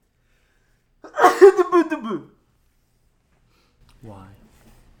Why?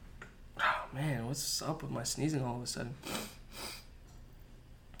 Oh, man, what's up with my sneezing all of a sudden?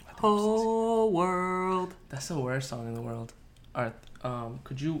 Whole world. That's the worst song in the world. Alright,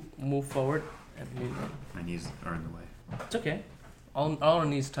 could you move forward? My knees are in the way. It's okay. All our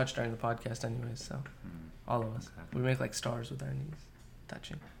knees touch during the podcast anyways, so all of us. Okay. We make like stars with our knees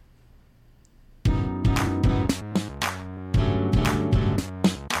touching.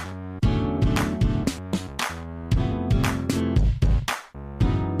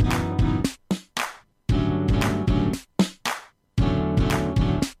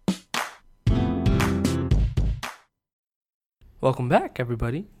 Welcome back,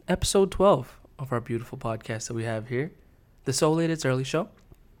 everybody. Episode 12 of our beautiful podcast that we have here, the So Late It's Early Show.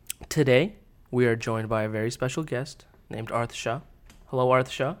 Today, we are joined by a very special guest named Arth Shah. Hello, Arth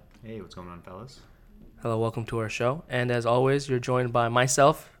Shah. Hey, what's going on, fellas? Hello, welcome to our show. And as always, you're joined by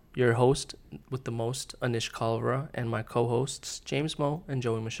myself, your host with the most, Anish Kalvara, and my co-hosts, James Moe and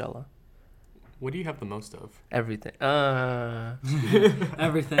Joey Michella. What do you have the most of? Everything.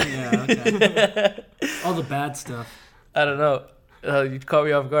 Everything, yeah, okay. All the bad stuff. I don't know. You caught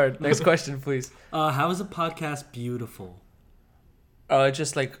me off guard. Next question, please. How is a podcast beautiful?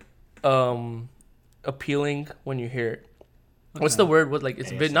 Just like appealing when you hear it. Okay. What's the word? What, like,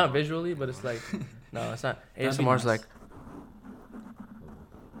 it's ASMR. not visually, but it's like, no, it's not. That'd be ASMR is nice. like,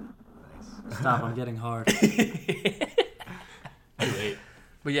 Nice. Stop, I'm getting hard. Too late.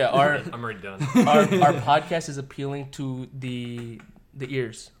 but yeah, I'm already done. our podcast is appealing to the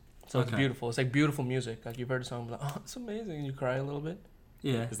ears. So it's Okay. beautiful. It's like beautiful music. Like you've heard a song, like, oh, it's amazing, and you cry a little bit.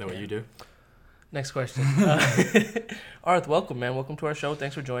 Yeah. Is that what you do? Next question. Arth, welcome, man. Welcome to our show.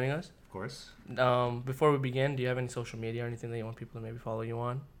 Thanks for joining us. Of course. Before we begin, do you have any social media or anything that you want people to maybe follow you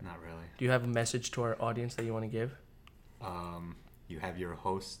on? Not really. Do you have a message to our audience that you want to give? You have your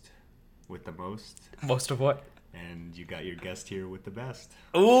host with the most, Most of what? and you got your guest here with the best.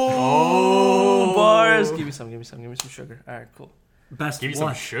 Ooh, bars. Give me some sugar. All right, cool. Best Give me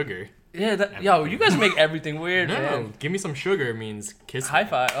what? some sugar. Yeah, yo, you guys make everything weird, No, man. give me some sugar means kiss High me.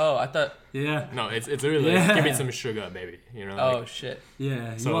 five. Oh, I thought. Yeah. No, it's literally Yeah. like, give me some sugar, baby. You know. Oh Like, shit.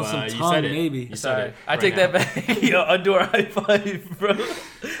 Yeah. You So, want some you tongue, said it. maybe. You said Sorry, it I right take now. that back. Yo, undo our high five, bro.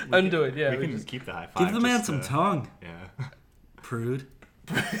 Undo it. Yeah. we we can just- just keep the high five. Give the man just some to- tongue, Yeah. prude.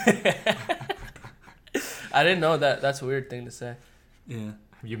 I didn't know that. That's a weird thing to say. Yeah.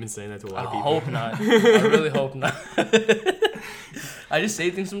 You've been saying that to a I lot of people. hope not. I really hope not. I just say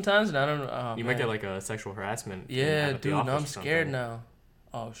things sometimes, and I don't know. Oh, You man. might get like a sexual harassment. thing Yeah, at the dude. Now office I'm or scared something. now.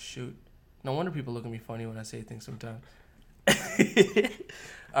 Oh shoot. No wonder people look at me funny when I say things sometimes.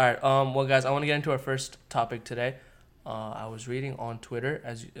 All right. Well, guys, I want to get into our first topic today. I was reading on Twitter,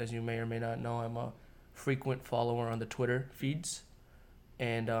 as you may or may not know, I'm a frequent follower on the Twitter feeds,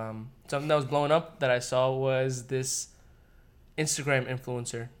 and something that was blowing up that I saw was this Instagram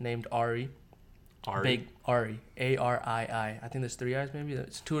influencer named Ari. Ari? Big Ari. A-R-I-I. I think there's 3 I's maybe.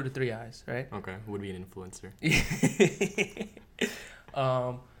 It's 2 or 3 I's, right? Okay, would be an influencer.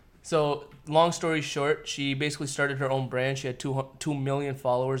 So long story short, she basically started her own brand. She had 2 million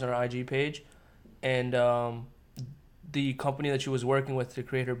followers on her IG page, and the company that she was working with to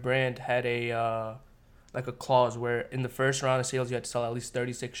create her brand had a like a clause where in the first round of sales you had to sell at least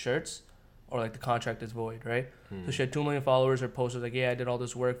 36 shirts, or like the contract is void, right? So she had 2 million followers. Her post was like, yeah, I did all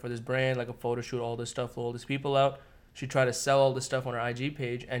this work for this brand, like a photo shoot, all this stuff, flew all these people out. She tried to sell all this stuff on her IG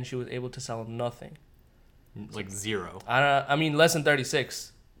page, and she was able to sell nothing. Like 0. I mean, less than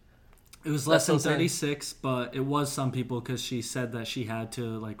 36. It was less than That's so sad. 36, but it was some people because she said that she had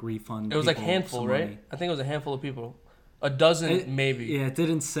to like refund. It was like people handful, some right? money. I think it was a handful of people. A dozen, It- maybe. Yeah, it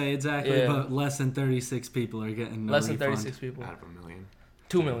didn't say exactly, Yeah. but less than 36 people are getting no Less than refund. 36 people. Out of a million.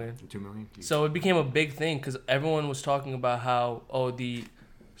 2 million. 2 million. So it became a big thing because everyone was talking about how, the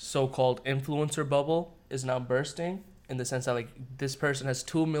so-called influencer bubble is now bursting, in the sense that like this person has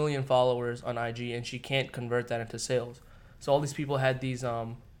 2 million followers on IG and she can't convert that into sales. So all these people had these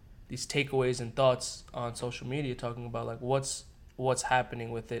takeaways and thoughts on social media talking about like what's happening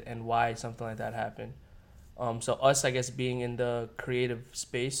with it and why something like that happened. So us, I guess, being in the creative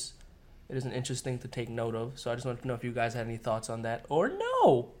space, it is an interesting to take note of. So I just wanted to know if you guys had any thoughts on that or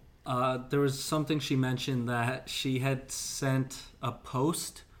no. There was something she mentioned that she had sent a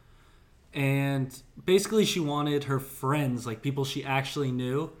post, and basically she wanted her friends, like people she actually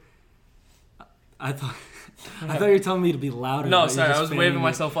knew. I thought you were telling me to be louder. No, but you're sorry, I just was fanning waving it.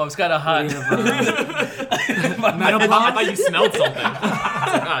 myself off. It's kind of hot. We have, I thought you smelled something. I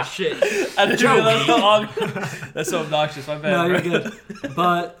was like, ah, shit. I didn't realize that's so obnoxious. My bad. no, bro. you're good.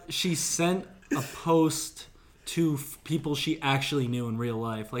 But she sent a post to people she actually knew in real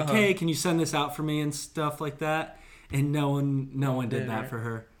life. Like, hey, can you send this out for me and stuff like that? and no one did that right? for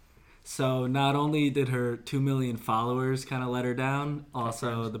her. So not only did her 2 million followers kind of let her down,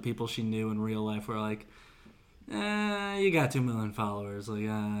 also friends. the people she knew in real life were like, you got 2 million followers. Like,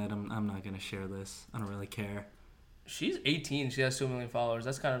 I'm not going to share this. I don't really care. She's 18. She has 2 million followers.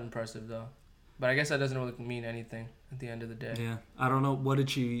 That's kind of impressive, though. But I guess that doesn't really mean anything at the end of the day. Yeah. I don't know. What did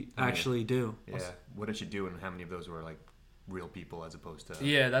she actually do? Yeah. What did she do, and how many of those were like real people as opposed to?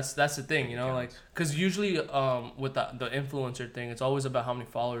 Yeah, that's the thing, you know, like, because usually with the influencer thing, it's always about how many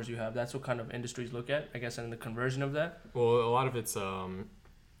followers you have. That's what kind of industries look at, I guess, and the conversion of that. Well, a lot of it's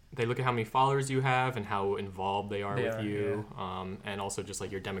they look at how many followers you have and how involved they are with you, and also just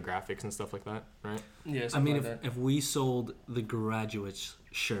like your demographics and stuff like that, right? Yeah, I mean, like if we sold the graduate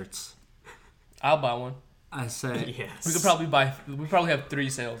shirts, I'll buy one. I say Yes. We probably have 3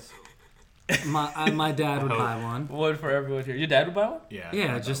 sales. my dad would buy one. One for everyone here. Your dad would buy one?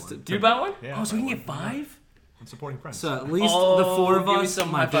 Yeah, just You buy one? Yeah, oh, so we buy can get one. 5? I'm supporting friends. so at least Oh, the 4 of give me us,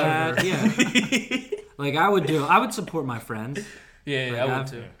 some my high five. dad, yeah. Like I would support my friends. Yeah, Like, I would I've-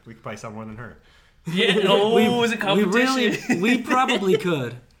 too. Yeah, we could probably sell more than her. Yeah, is it competition? We probably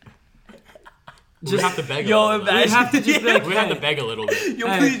could. We have to beg. Yo, a little bit. We have to just be like, We have to hey, beg a little bit. Yo,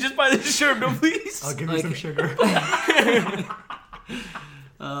 Hey. please just buy this shirt, no, please. I'll give you Like- some sugar.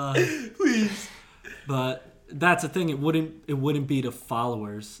 Please. but that's the thing. It wouldn't be to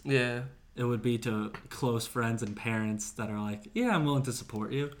followers. Yeah. It would be to close friends and parents that are like, yeah, I'm willing to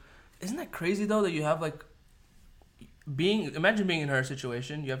support you. Isn't that crazy though that you have like imagine being in her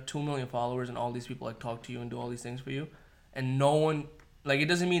situation, you have 2 million followers and all these people like talk to you and do all these things for you, and no one, like, it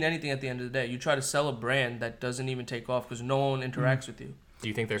doesn't mean anything at the end of the day. You try to sell a brand that doesn't even take off because no one interacts with you. Do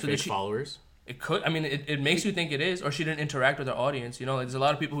you think they're So fake did she- followers? It could, I mean, it makes you think it is, or she didn't interact with her audience. You know, like, there's a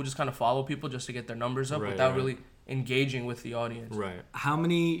lot of people who just kind of follow people just to get their numbers up Right, without right. really engaging with the audience. Right. How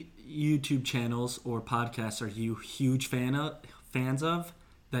many YouTube channels or podcasts are you huge fans of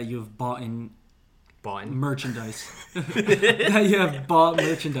that you've bought in Bought in. merchandise? That you have bought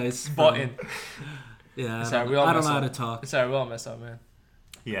merchandise from? Bought in. Yeah, Sorry, we I all don't mess know how up. to talk. Sorry, we all mess up, man.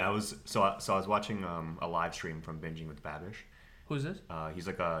 Yeah, I was watching a live stream from Binging with Babish. Who's this? He's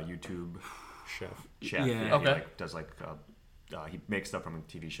like a YouTube Chef. chef. Yeah. Okay. He like does like he makes stuff from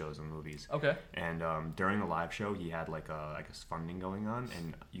TV shows and movies. Okay. And during the live show, he had like I guess funding going on,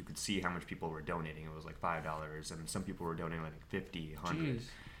 and you could see how much people were donating. It was like $5, and some people were donating like 50, 100. Jeez.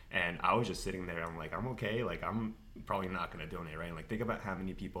 And I was just sitting there. I'm like, I'm okay. Like, I'm probably not going to donate, right? Like, think about how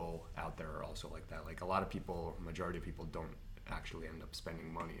many people out there are also like that. Like, a lot of people, majority of people don't actually end up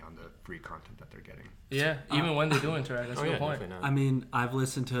spending money on the free content that they're getting. Yeah, even when they do interact, that's Oh a yeah, good point. definitely not. I mean, I've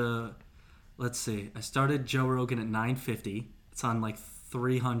listened to, let's see, I started Joe Rogan at 950. It's on like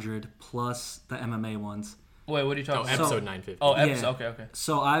 300 plus the MMA ones. Wait, what are you Oh, talking about? episode 950. Oh, episode. Yeah. Okay.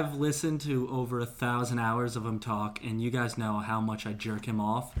 So I've listened to over 1,000 hours of him talk, and you guys know how much I jerk him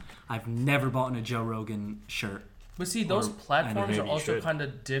off. I've never bought a Joe Rogan shirt. But see, those Or platforms maybe are you also should. kind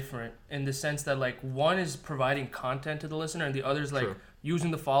of different in the sense that, like, one is providing content to the listener, and the other is like True.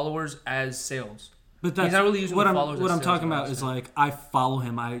 using the followers as sales. But that's not really using what the I'm followers what as I'm talking sales, about right? is like I follow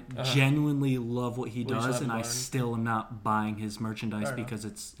him. I genuinely love what he Well, you does, should and I have bought it. still am not buying his merchandise Fair enough. because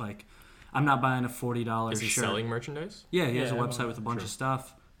it's like I'm not buying a $40 Is he shirt. selling merchandise? Yeah, he has Yeah, a I know website that. with a bunch True. of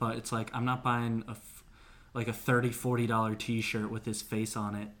stuff, but it's like I'm not buying like a $30-$40 T-shirt with his face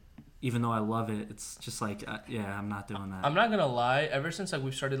on it, even though I love it. It's just like yeah, I'm not doing that. I'm not gonna lie. Ever since like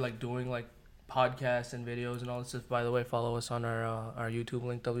we've started like doing like podcasts and videos and all this stuff. By the way, follow us on our YouTube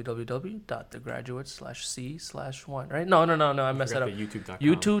link www.thegraduates/c/1. Right? No. I messed that up. YouTube.com.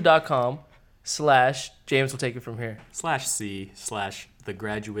 YouTube.com/James will take it from here.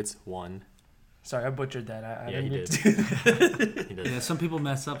 /C/thegraduates1. Sorry, I butchered that. I Yeah, he didn't did. mean to- He does. Yeah, some people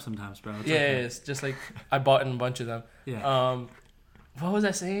mess up sometimes, bro. It's yeah, okay. it's just like I bought in a bunch of them. Yeah. What was I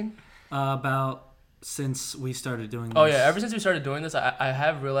saying? About since we started doing this. Oh yeah, ever since we started doing this, I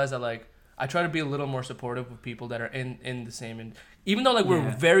have realized that like I try to be a little more supportive of people that are in the same, and even though like we're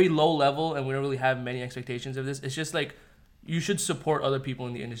Yeah. very low level and we don't really have many expectations of this, it's just like you should support other people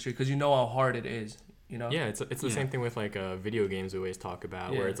in the industry because you know how hard it is. You know? Yeah, it's the Yeah. same thing with like video games we always talk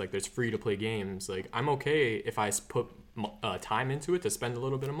about, where Yeah. it's like there's free to play games. Like I'm okay if I put time into it to spend a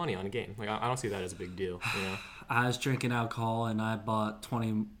little bit of money on a game. Like I don't see that as a big deal. You know? I was drinking alcohol and I bought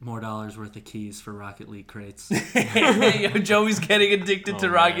 $20 more worth of keys for Rocket League crates. Yo, Joey's getting addicted to Oh,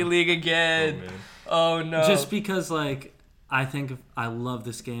 Rocket man. League Oh again. man. Oh no. Just because like I think I love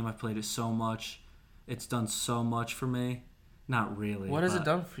this game. I've played it so much. It's done so much for me. Not really. What has it but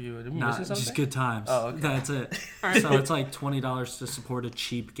done for you? Are we Not missing something? just good times. Oh, okay. That's it. So it's like $20 to support a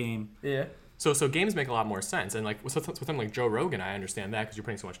cheap game. Yeah. So games make a lot more sense, and like with something like Joe Rogan, I understand that because you're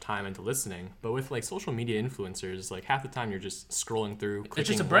putting so much time into listening. But with like social media influencers, like half the time you're just scrolling through, clicking. It's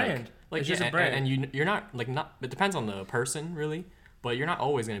just a brand. Like it's just a brand, and you're not like not. It depends on the person really, but you're not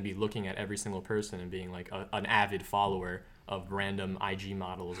always going to be looking at every single person and being like an avid follower of random IG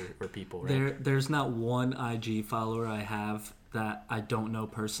models or people. Right? There's not one IG follower I have that I don't know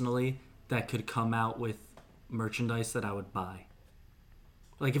personally that could come out with merchandise that I would buy.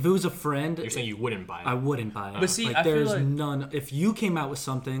 Like, if it was a friend... You're saying you wouldn't buy it? I wouldn't buy it. But see, like, I there's feel like... none... If you came out with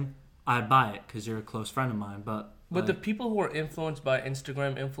something, I'd buy it because you're a close friend of mine, but... But the people who are influenced by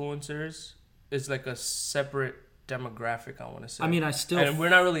Instagram influencers is like a separate demographic, I want to say. I mean, I still... And we're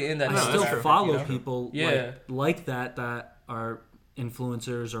not really in that. I still follow people yeah. like that are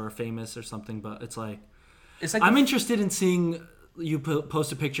influencers or famous or something, but it's like I'm interested in seeing... You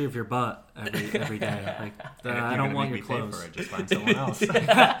post a picture of your butt every day. Like, I don't want your clothes. For it, just find someone else.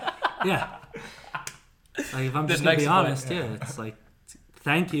 Yeah. Like, if I'm just gonna be honest, it's like,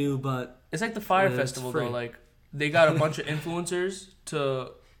 thank you, but it's like the Fire Festival though. Like, they got a bunch of influencers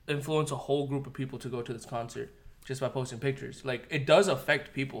to influence a whole group of people to go to this concert just by posting pictures. Like, it does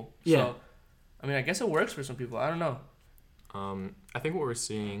affect people. Yeah. So, I mean, I guess it works for some people. I don't know. I think what we're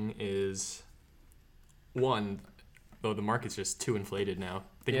seeing is one. Though the market's just too inflated now.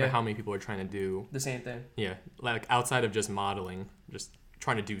 Think about how many people are trying to do the same thing. Yeah, like outside of just modeling, just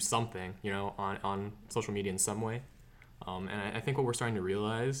trying to do something, on social media in some way. And I think what we're starting to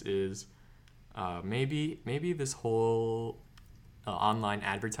realize is maybe this whole online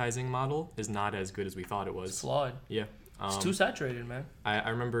advertising model is not as good as we thought it was. It's flawed. Yeah. It's too saturated, man. I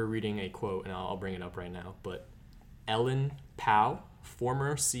remember reading a quote, and I'll bring it up right now, but Ellen Pao,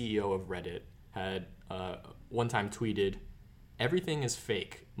 former CEO of Reddit, had one time tweeted, "Everything is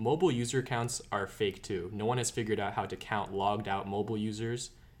fake. Mobile user counts are fake too. No one has figured out how to count logged out mobile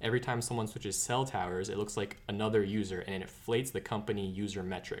users. Every time someone switches cell towers, it looks like another user and it inflates the company user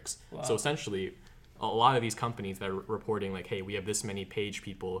metrics." Wow. So essentially, a lot of these companies that are reporting like, hey, we have this many page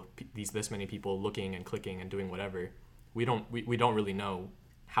people, this many people looking and clicking and doing whatever, we don't really know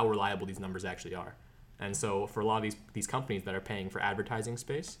how reliable these numbers actually are. And so for a lot of these companies that are paying for advertising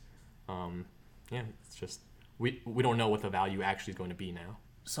space, it's just we don't know what the value actually is going to be now.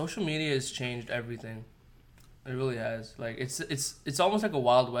 Social media has changed everything. It really has. Like, it's almost like a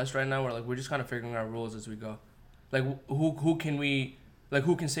Wild West right now, where like we're just kind of figuring out rules as we go. Like, who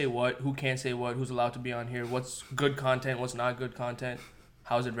can say what, who can't say what, who's allowed to be on here, what's good content, what's not good content,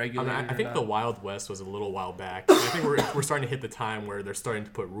 how is it regulated? I think the Wild West was a little while back. I think we're starting to hit the time where they're starting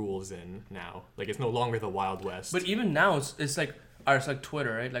to put rules in now. Like, it's no longer the Wild West. But even now, it's like. Or it's like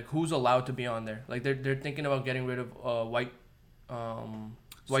Twitter, right? Like, who's allowed to be on there? Like, they're thinking about getting rid of white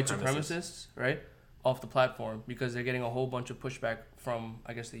supremacists, right, off the platform because they're getting a whole bunch of pushback from,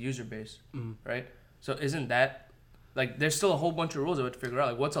 I guess, the user base, right? So isn't that like there's still a whole bunch of rules that we have to figure out,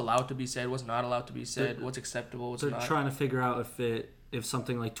 like what's allowed to be said, what's not allowed to be said, what's acceptable, what's not. They're trying to figure out if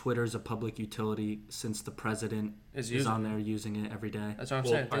something like Twitter is a public utility since the president is on there using it every day. That's what I'm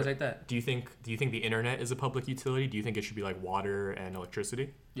saying. Things like that. Do you think the internet is a public utility? Do you think it should be like water and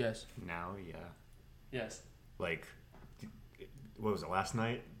electricity? Yes. Now, yeah. Yes. Like, what was it, last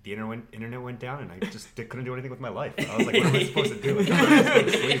night? The internet went down, and I just couldn't do anything with my life. I was like, what am I supposed to do? Like,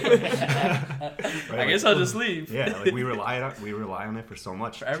 I guess I'll just leave. Yeah, like we rely on it for so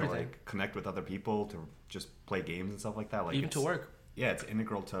much. For everything. To like connect with other people, to just play games and stuff like that. Like, even to work. Yeah, it's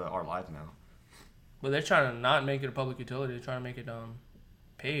integral to our lives now. But they're trying to not make it a public utility. They're trying to make it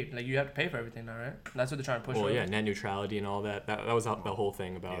paid. Like, you have to pay for everything now, right? That's what they're trying to push. Well, yeah, net neutrality and all that. That was the whole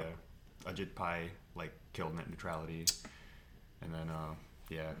thing about. Yeah, Ajit Pai like killed net neutrality, and then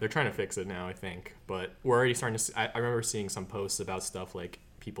they're trying to fix it now, I think. But we're already starting to. I remember seeing some posts about stuff like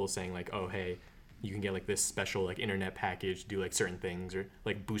people saying like, oh hey, you can get like this special like internet package, do like certain things, or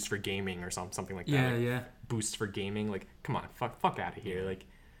like boost for gaming or something like that. Yeah, like, yeah. Boost for gaming, like come on, fuck out of here. Like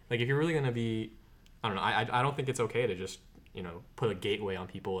if you're really gonna be, I don't know. I don't think it's okay to just put a gateway on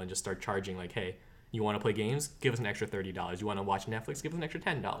people and just start charging like, hey, you want to play games? Give us an extra $30. You want to watch Netflix? Give us an extra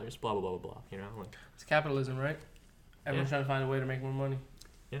 $10. Blah blah blah blah blah. Like, it's capitalism, right? Everyone's trying to find a way to make more money.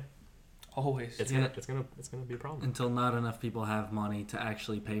 Yeah. Always. It's gonna be a problem. Until not enough people have money to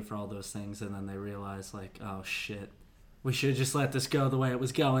actually pay for all those things, and then they realize like, oh shit, we should just let this go the way it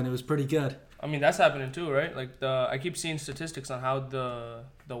was going. It was pretty good. I mean, that's happening too, right? Like I keep seeing statistics on how the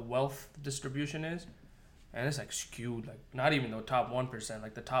wealth distribution is, and it's like skewed. Like not even the top 1%,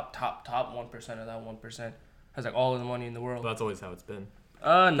 like the top 1% of that 1% has like all of the money in the world. But that's always how it's been.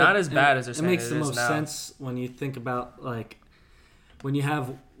 Not as bad as they're saying. It makes the most sense when you think about like when you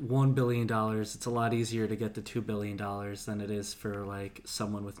have $1 billion, it's a lot easier to get to $2 billion than it is for like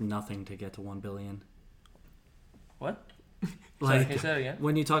someone with nothing to get to $1 billion. What? Like, Sorry, can you say that again?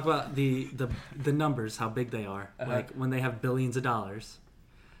 when you talk about the numbers, how big they are, like when they have billions of dollars,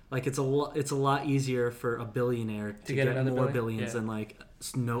 like it's a lot easier for a billionaire to get another more billion? billions Yeah. than like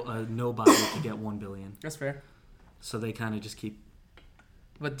nobody to get 1 billion. That's fair. So they kind of just keep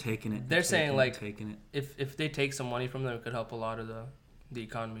But taking it. they're saying, like, taking it. if they take some money from them, it could help a lot of the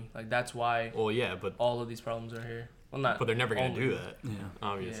economy. Like that's why Well, yeah, but all of these problems are here. Well, not. but they're never gonna only, do that. Yeah.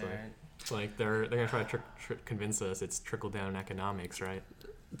 Obviously, Yeah, right. like they're gonna try to convince us it's trickle down economics, right?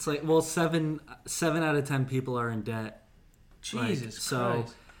 It's like, well, seven out of 10 people are in debt. Jesus so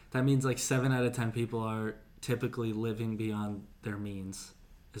Christ. that means like 7 out of 10 people are typically living beyond their means,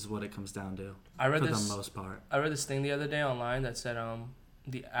 is what it comes down to. I read for this. the most part. I read this thing the other day online that said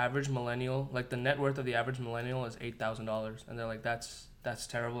the average millennial, like the net worth of the average millennial is $8,000, and they're like that's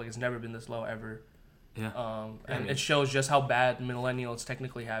terrible. Like it's never been this low ever. Yeah. And it shows just how bad millennials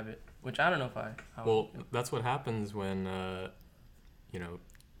technically have it, which I don't know if Well, that's what happens when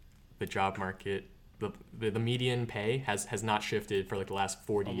the job market, the median pay has not shifted for like the last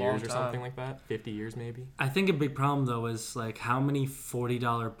 40 A years long or time. something like that, 50 years maybe. I think a big problem though is like how many $40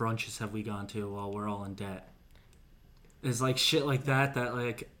 brunches have we gone to while we're all in debt? It's like shit like that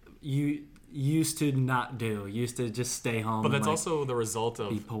like you used to not do. Used to just stay home. But that's and, like, also the result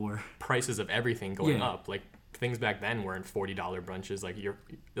be of poor. prices of everything going Yeah. up. Like things back then weren't $40 brunches. Like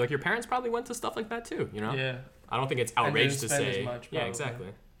your parents probably went to stuff like that too. You know. Yeah. I don't think it's And outrageous didn't to spend as say. much, Yeah, probably. exactly.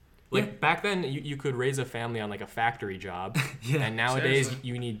 Like back then, you could raise a family on like a factory job, Yeah. and nowadays Seriously.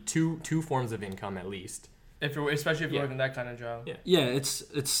 you need two forms of income at least. Especially if you're Yeah. working that kind of job. Yeah. Yeah, it's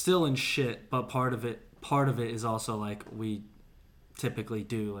still in shit, but part of it is also like we typically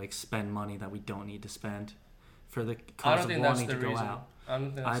do like spend money that we don't need to spend for the I cause don't of think that's wanting the to go reason. out. I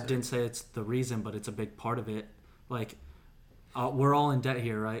don't think I that's didn't say it's the reason, but it's a big part of it. Like we're all in debt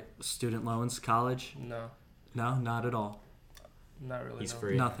here, right? Student loans, college? No, No, not at all. not really. He's no.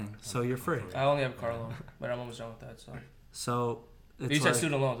 free. Nothing. So you're free. I only have a car loan, but I'm almost done with that. So So it's you said like,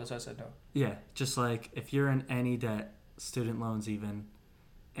 student loans. That's why I said no. yeah, just like if you're in any debt, student loans even,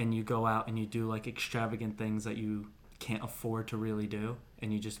 and you go out and you do like extravagant things that you can't afford to really do,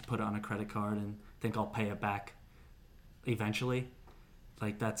 and you just put it on a credit card and think I'll pay it back eventually,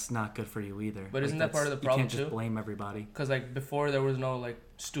 like that's not good for you either. But Like, isn't that part of the problem You can't just too? blame everybody. Because like before there was no like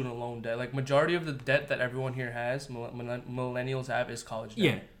student loan debt. Like majority of the debt that everyone here has, millennials have, is college debt.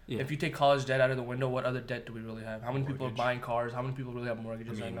 Yeah, yeah. If you take college debt out of the window, what other debt do we really have? How many people are Mortgage. buying cars? How many people really have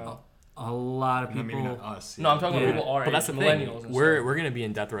mortgages right now? A lot of No, maybe people. not us. No, I'm talking Yeah. about people our But age, that's the millennials. thing. And We're stuff. gonna be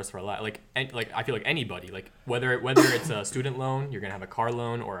in debt the rest of our life. Like I feel like anybody. Like whether it's a student loan, you're gonna have a car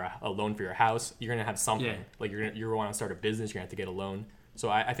loan or a loan for your house. You're gonna have something. Yeah. Like you want to start a business, you're gonna have to get a loan. So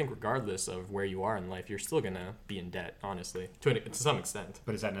I think regardless of where you are in life, you're still gonna be in debt. Honestly, to some extent.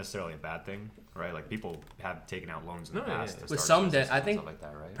 But is that necessarily a bad thing, right? Like people have taken out loans in No, the yeah, past. yeah. To With start some businesses debt, I and think stuff like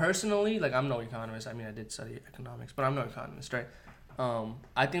that, right? Personally, like I'm no economist. I mean, I did study economics, but I'm no economist, right?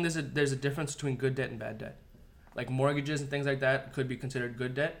 I think there's a difference between good debt and bad debt. Like mortgages and things like that could be considered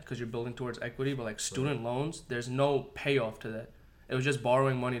good debt because you're building towards equity, but like student loans, there's no payoff to that. It was just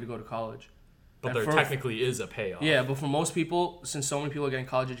borrowing money to go to college. But And there for- technically is a payoff. Yeah, but for most people, since so many people are getting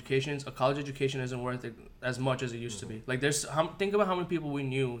college educations, a college education isn't worth it as much as it used to be. Like think about how many people we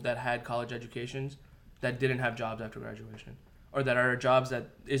knew that had college educations that didn't have jobs after graduation, or that are jobs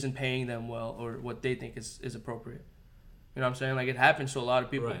that isn't paying them well or what they think is appropriate. You know what I'm saying? Like it happens to a lot of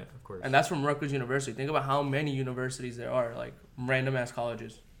people. Right, of course. And that's from Rutgers University. Think about how many universities there are, like random ass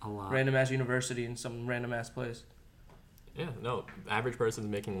colleges, A lot. random ass university in some random ass place. Yeah, no. The average person's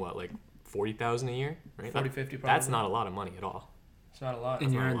making what, like 40,000 a year, right? 40, 50 That's probably. not a lot of money at all. It's not a lot And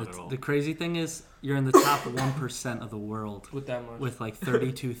That's you're not in a lot at all. the crazy thing is you're in the top 1% of the world with that much. with like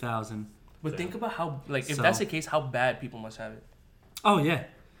 32,000. But think about how, like, if So- that's the case, how bad people must have it. Oh yeah,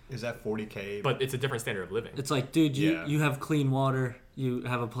 Is that 40K? But it's a different standard of living. it's like, dude, Yeah. you have clean water, you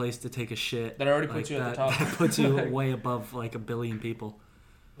have a place to take a shit. That already like, puts you at the that- top. That puts you way above like a billion people.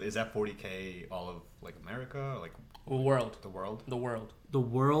 Is that 40K all of like America, or like World. the world? The world. The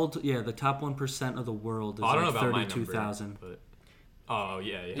world, yeah, the top 1% of the world is Oh, I don't know like about my 32,000. number, but oh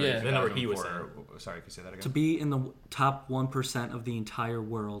yeah, Yeah. the number he was 2004 saying. Sorry, can you say that again? To be in the top 1% of the entire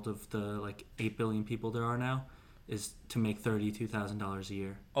world of the like 8 billion people there are now is to make $32,000 a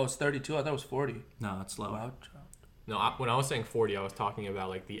year. Oh, it's 32. I thought it was 40. No, it's lower. Wow. No, when I was saying 40, I was talking about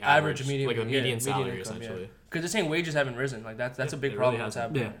like the Average average, median, like a yeah, median salary income, essentially. Because they're saying wages haven't risen. Like that's a Yeah, big it problem really that's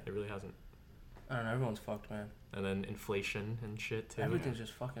hasn't. happening. Yeah. It really hasn't. I don't know. Everyone's fucked, man. And then inflation and shit too. Everything's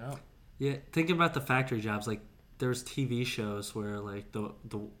just fucking up. Yeah, think about the factory jobs. Like there's TV shows where like the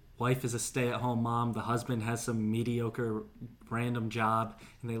wife is a stay-at-home mom, the husband has some mediocre random job,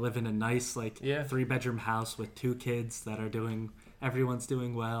 and they live in a nice like 3-bedroom house with 2 kids that are everyone's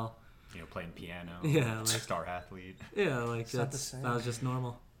doing well. Playing piano. Yeah, like star athlete. Yeah, like It's not the same. that was just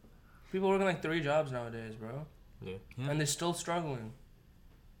normal. People working like 3 jobs nowadays, bro. Yeah. And they're still struggling.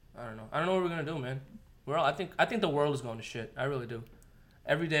 I don't know what we're gonna do, man. I think the world is going to shit. I really do.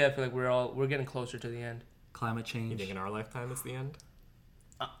 Every day I feel like we're getting closer to the end. Climate change. You think in our lifetime it's the end?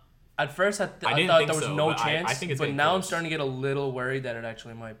 At first I didn't thought think there was so, no but chance, I think it's but getting now I'm close. starting to get a little worried that it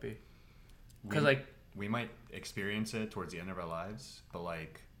actually might be. Because we might experience it towards the end of our lives, but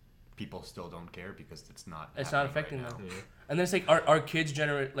like people still don't care because it's not affecting right them. now. Yeah. And then it's like our kids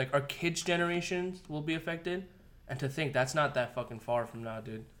generations will be affected, and to think that's not that fucking far from now,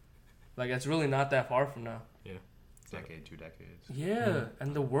 dude. Like it's really not that far from now. Yeah. Decade, 2 decades. Yeah,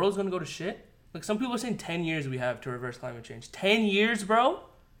 and the world's gonna go to shit. Like some people are saying 10 years we have to reverse climate change. 10 years, bro.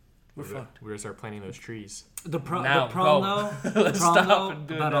 We're fucked. We're gonna start planting those trees. The problem Let's though stop and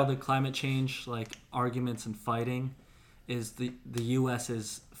do about that. all the climate change like arguments and fighting is the U.S.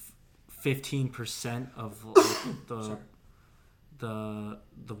 is 15% of like,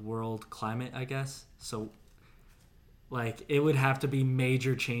 the world climate, I guess. So like it would have to be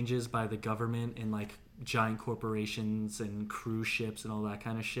major changes by the government and like giant corporations and cruise ships and all that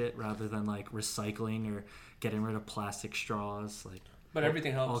kind of shit, rather than like recycling or getting rid of plastic straws, like. But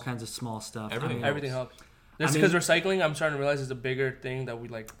everything helps. All kinds of small stuff. Everything helps. That's because recycling, I'm starting to realize, is a bigger thing that we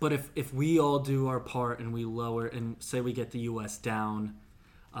like. But if we all do our part and we lower, and say we get the U.S. down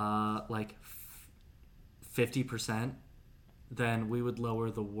like 50%, then we would lower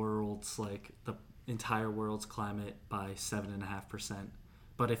the world's, like the entire world's climate by 7.5%.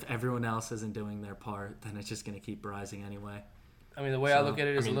 But if everyone else isn't doing their part, then it's just going to keep rising anyway. I mean, the way I look at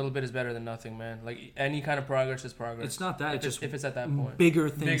it is a little bit is better than nothing, man. Like any kind of progress is progress. It's not that. If it's at that point, bigger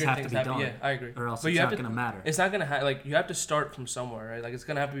things have to be done. Yeah, I agree. Or else but it's not going to matter. It's not going to like you have to start from somewhere, right? Like it's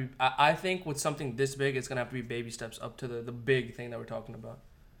going to have to be. I think with something this big, it's going to have to be baby steps up to the big thing that we're talking about.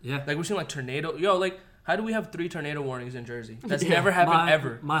 Yeah. Like we're seeing like tornado. Yo, like how do we have 3 tornado warnings in Jersey? That's never happened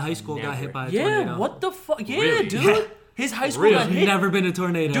ever. My high school got hit by a Yeah, tornado. what the fuck? Yeah, Really? dude. His high school got hit. Never been a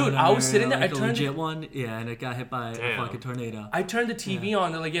tornado. Dude, I was sitting there. Like I a turned legit one. Yeah, and it got hit by a fucking tornado. I turned the TV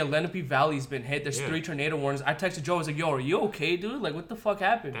on. They're like, yeah, Lenape Valley's been hit. There's 3 tornado warnings. I texted Joe. I was like, yo, are you okay, dude? Like, what the fuck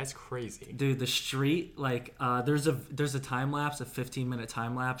happened? That's crazy. Dude, the street, like, there's a time lapse, a 15-minute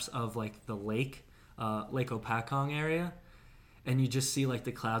time lapse of like the Lake Opakong area, and you just see like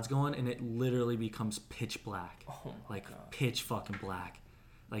the clouds going, and it literally becomes pitch black, pitch fucking black,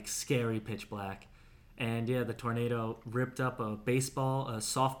 like scary pitch black. And yeah, the tornado ripped up a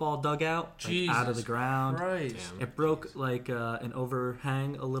softball dugout out of the ground. Christ. It broke like an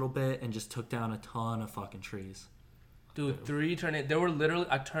overhang a little bit and just took down a ton of fucking trees. Dude, 3 tornadoes. They were literally.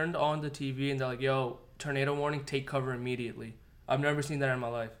 I turned on the TV and they're like, "Yo, tornado warning! Take cover immediately." I've never seen that in my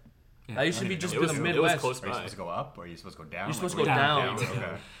life. Yeah. That used to be just in the It was Midwest. close Are you by. supposed to go up or are you supposed to go down? You're supposed Like, to go where- down. Okay.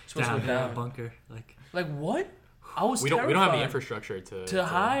 You're supposed to go in a down. bunker, Like what? I was We don't terrified. have the infrastructure to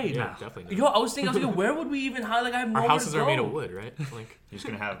hide. Yeah, definitely. Yo, I was thinking, where would we even hide? Like I have nowhere Our houses to go. are made of wood, right? Like You're just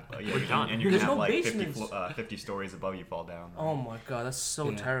gonna have We're done. and you're There's gonna have no like basements. 50 stories above you fall down. Oh my god, that's so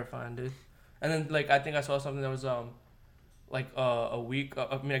Yeah. terrifying, dude. And then like I think I saw something that was like a week.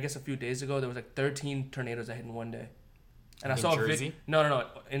 I mean, I guess a few days ago there was like 13 tornadoes that hit in one day. And I In saw Jersey? No,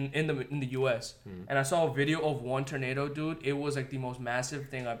 in the U.S. And I saw a video of one tornado, dude. It was like the most massive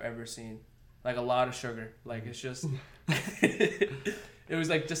thing I've ever seen. Like a lot of sugar. Like it's just. It was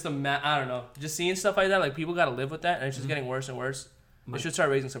like just I don't know. Just seeing stuff like that, like people got to live with that, and it's just getting worse and worse. They should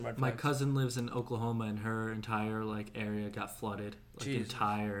start raising some red flags. My cousin lives in Oklahoma, and her entire like area got flooded. Like the Jesus.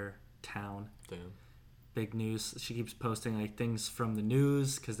 entire town. damn. Big news. She keeps posting like things from the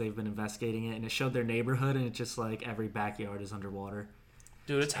news because they've been investigating it, and it showed their neighborhood, and it's just like every backyard is underwater.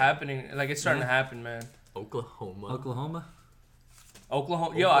 Dude, it's happening. Like it's starting to happen, man. Oklahoma.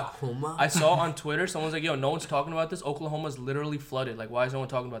 Oklahoma. Yo, I saw on Twitter, someone's like, yo, no one's talking about this. Oklahoma's literally flooded. Like, why is no one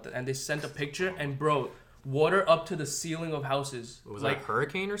talking about that? And they sent a picture, and bro, water up to the ceiling of houses. Was like that a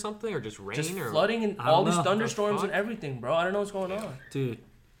hurricane or something, or just rain, just or flooding and I all don't these know. thunderstorms and everything, bro. I don't know what's going on. Dude,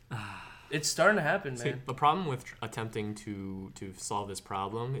 It's starting to happen, See, man. the problem with attempting to solve this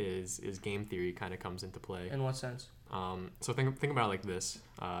problem is game theory kind of comes into play. In what sense? So think about it like this: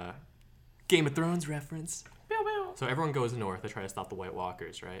 Game of Thrones reference. Pew, pew. So everyone goes north to try to stop the White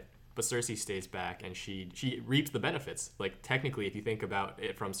Walkers, right? But Cersei stays back, and she reaps the benefits. Like technically, if you think about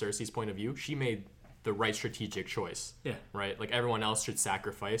it from Cersei's point of view, she made the right strategic choice. yeah. Right? Like everyone else should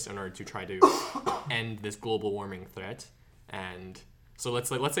sacrifice in order to try to end this global warming threat. And so let's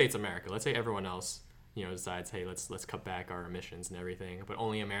say it's America. Let's say everyone else decides, hey, let's cut back our emissions and everything, but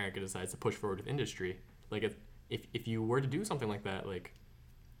only America decides to push forward with industry. Like if you were to do something like that, like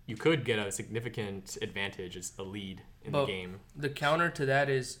you could get a significant advantage as a lead in the game. The counter to that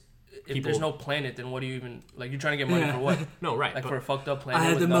is, if there's no planet, then what do you even, like, you're trying to get money for what? No, right. Like, for a fucked up planet. I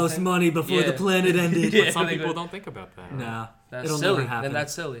had the most money before the planet ended. But some people don't think about that. Nah, that's it'll silly. never happen. Then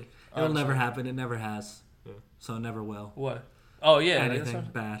that's silly. It'll never happen. It never has. Yeah. So it never will. What? Oh yeah, Anything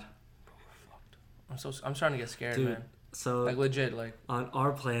bad. I'm starting to get scared, Dude, man. So Like legit, like. on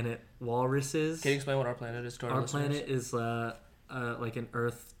our planet, walruses. Can you explain what our planet is to our listeners? Planet is like an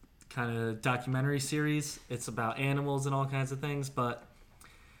Earth kind of documentary series. It's about animals and all kinds of things, but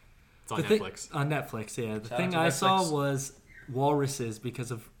it's on Netflix. On Netflix, yeah. The Shout thing out to I saw Netflix. was walruses,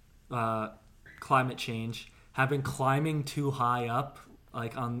 because of climate change, have been climbing too high up,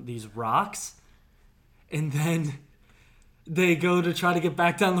 like on these rocks, and then they go to try to get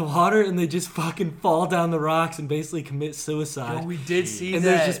back down the water, and they just fucking fall down the rocks and basically commit suicide. Yo, we did see and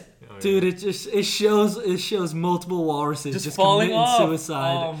that. there's just dude, it shows multiple walruses just falling committing off.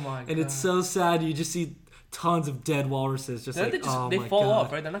 suicide. Oh my god. And it's so sad. You just see tons of dead walruses just They fall god.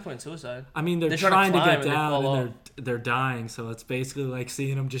 off, right? They're not committing suicide. I mean, they're trying trying to climb get and they down fall and they're dying, so it's basically like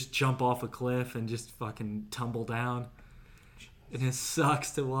seeing them just jump off a cliff and just fucking tumble down. And it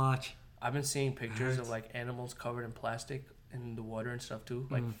sucks to watch. I've been seeing pictures of like animals covered in plastic in the water and stuff too.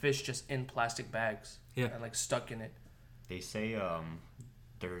 Like fish just in plastic bags. Yeah. And like stuck in it. They say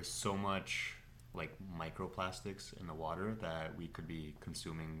there's so much like microplastics in the water that we could be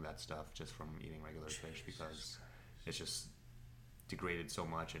consuming that stuff just from eating regular fish, because it's just degraded so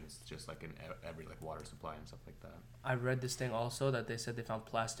much, and it's just like in every like water supply and stuff like that. I read this thing also that they said they found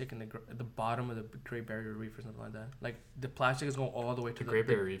plastic in the bottom of the Great Barrier Reef or something like that. Like the plastic is going all the way to The Great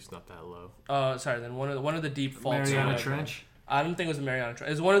Barrier Reef's not that low. Sorry. Then one of the deep faults. Mariana Trench. I don't think it was the Mariana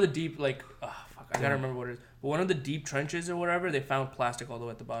Trench. It's one of the deep like I gotta remember what it is. But one of the deep trenches or whatever, they found plastic all the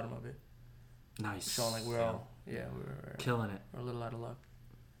way at the bottom of it. Nice. So like we're killing it. we're a little out of luck.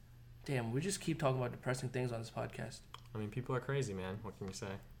 Damn, we just keep talking about depressing things on this podcast. I mean, people are crazy, man. What can you say?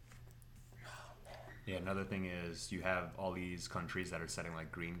 Yeah, another thing is you have all these countries that are setting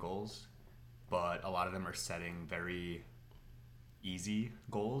like green goals, but a lot of them are setting very easy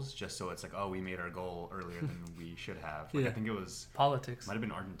goals just so it's like, oh, we made our goal earlier than we should have. Like, Yeah. I think it was Politics. might have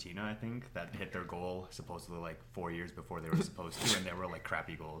been Argentina, I think, that hit their goal supposedly like 4 years before they were supposed to, and they were like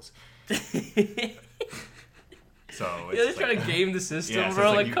crappy goals. So it's Yeah, they're trying to game the system, yeah, so bro.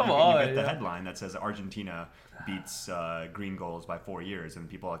 it's Like, you, come you, on. You get the yeah. headline that says Argentina beats green goals by 4 years, and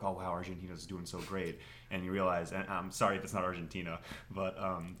people are like, oh wow, Argentina's doing so great. And you realize, and I'm sorry if it's not Argentina, but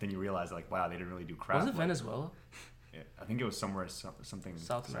then you realize like, wow, they didn't really do crap. Was it Like, Venezuela? yeah, I think it was somewhere something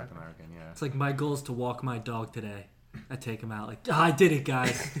South American. Yeah. It's like my goal is to walk my dog today. I take him out like, I did it,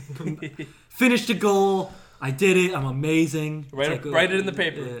 guys. Finished the goal. I did it. I'm amazing. Write it in the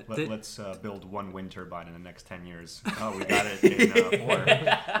paper. Let's build one wind turbine in the next 10 years. Oh, we got it in 4.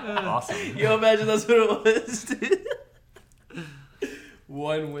 Awesome. Yo, imagine that's what it was, dude.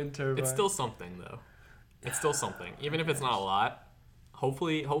 One wind turbine. It's still something, though. It's still something. Even if it's not a lot,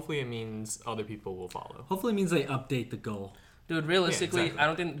 hopefully it means other people will follow. Hopefully it means they update the goal. Dude, realistically, Yeah, exactly. I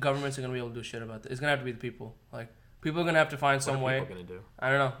don't think governments are going to be able to do shit about this. It's going to have to be the people. Like, people are going to have to find some way. What are people gonna do? I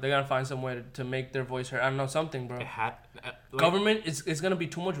don't know. They're going to find some way to make their voice heard. I don't know, something, bro. Government, it's going to be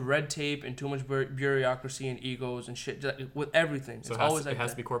too much red tape and too much bureaucracy and egos and shit with everything. So it's always like it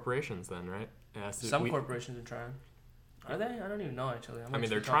has to that. be corporations then, right? It has to, Some corporations are trying. Are they? I don't even know, actually. I mean,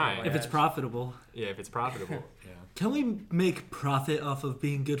 they're trying. If it's profitable. profitable. Yeah, if it's profitable. Yeah. Can we make profit off of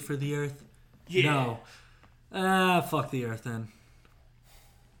being good for the earth? Yeah. No. Fuck the earth then.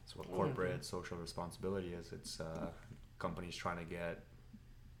 That's what corporate social responsibility is. It's companies trying to get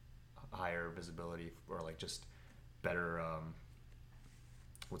higher visibility or like just better.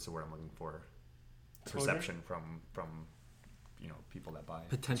 What's the word I'm looking for? Perception from people that buy.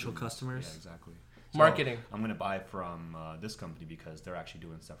 Potential Consumers. customers. Yeah, exactly. So Marketing. I'm gonna buy from this company because they're actually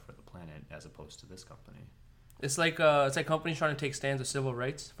doing stuff for the planet as opposed to this company. It's like companies trying to take stands of civil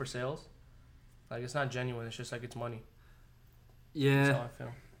rights for sales. Like, it's not genuine. It's just like it's money. That's Yeah. how I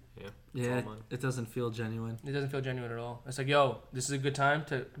feel. Yeah. it's Yeah. all money. It doesn't feel genuine. It doesn't feel genuine at all. It's like, yo, this is a good time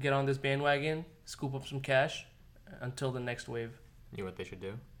to get on this bandwagon, scoop up some cash until the next wave. You know what they should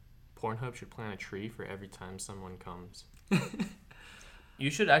do? Pornhub should plant a tree for every time someone comes. You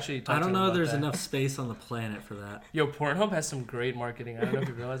should actually talk I to don't them know about there's that. enough space on the planet for that. Yo, Pornhub has some great marketing. I don't know if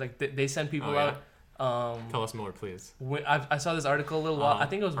you realize. Like, they send people Oh, out. Tell us more, please. I saw this article a little while. I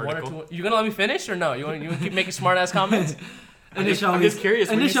think it was Article? 1 or 2. You gonna let me finish or no? You want to keep making smart ass comments? I'm just curious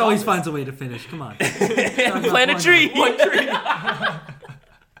when you Anish saw always this. finds a way to finish. Come on. Plant a tree.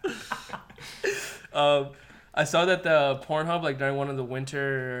 I saw that the Pornhub, like during one of the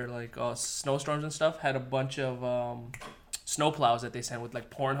winter like snowstorms and stuff, had a bunch of snowplows that they sent with like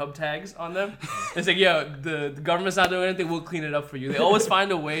Pornhub tags on them. It's like, yeah, the government's not doing anything, we'll clean it up for you. They always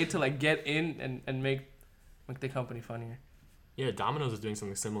find a way to like get in and make the company funnier. Yeah, Domino's is doing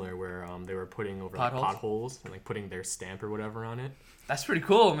something similar where they were putting over like, potholes and like putting their stamp or whatever on it. That's pretty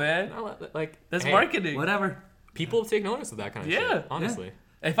cool, man. Like that's hey, marketing. Whatever. People take notice of that kind of shit. Honestly.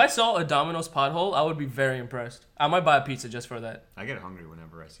 Yeah. If I saw a Domino's pothole, I would be very impressed. I might buy a pizza just for that. I get hungry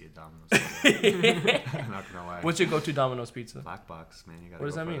whenever I see a Domino's. I'm not gonna lie. What's your go-to Domino's pizza? Black box, man. You gotta what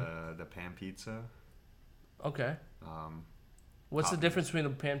does go that for mean? The pan pizza. Okay. What's the difference between the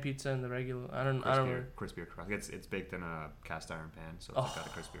pan pizza and the regular? I don't know. Crispier crust. It's baked in a cast iron pan, so it's got a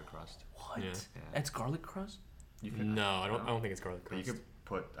crispier crust. What? Yeah. It's garlic crust? No, I don't think it's garlic crust. But you could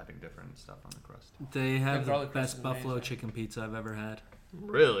put, I think, different stuff on the crust. They have the garlic crust best is buffalo amazing. chicken pizza I've ever had.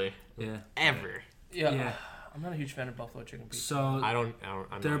 Really? Yeah. Ever? Yeah. I'm not a huge fan of buffalo chicken pizza. So I'm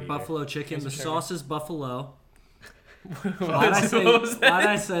their not buffalo chicken. Here's The some sauce is buffalo. Why'd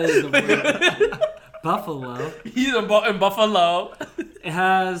I say the word buffalo? He's in Buffalo. It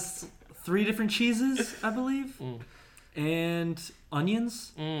has 3 different cheeses, I believe, and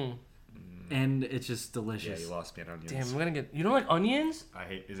onions, and it's just delicious. Yeah, you lost me at onions. Damn, I'm gonna get. You don't like onions? I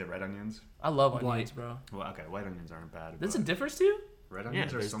hate. Is it red onions? I love onions, White. bro. Well, okay, white onions aren't bad. There's a but difference to you? red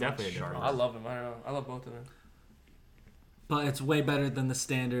onions are there's so definitely much a difference. sharper. I love them. I don't know. I love both of them. But it's way better than the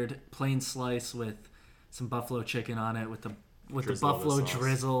standard plain slice with some buffalo chicken on it, with the Drizzle of the buffalo sauce.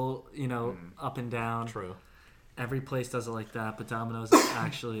 drizzle, up and down. True. Every place does it like that, but Domino's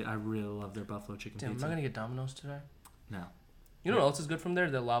actually, I really love their buffalo chicken Damn, pizza. I'm not gonna get Domino's today. No. You know what else is good from there?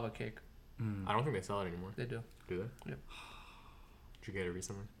 The lava cake. I don't think they sell it anymore. They do. Do they? Yep. Did you get it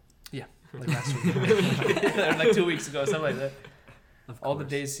recently? Yeah, like last week. Or like 2 weeks ago, something like that. All the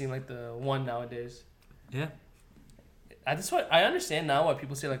days seem like the one nowadays. Yeah. That's why I understand now why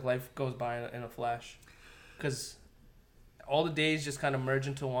people say like life goes by in a flash, because all the days just kind of merge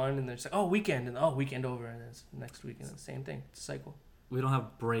into one, and there's like weekend and weekend over, and it's next week, and it's the same thing. It's a cycle. We don't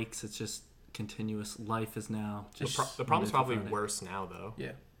have breaks. It's just continuous. Life is now just. The problem's probably Friday. worse now, though.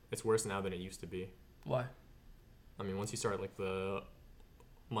 Yeah. It's worse now than it used to be. Why? I mean, once you start like the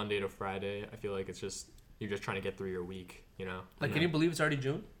Monday to Friday, I feel like it's just you're just trying to get through your week, Like, can you believe it's already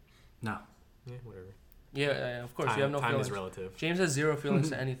June? No. Yeah, whatever. Yeah, of course. Time, You have no time feelings. is relative. James has zero feelings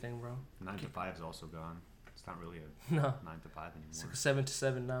to anything, bro. 9 to 5 is also gone. It's not really a No. 9 to 5 It's anymore. like 7 to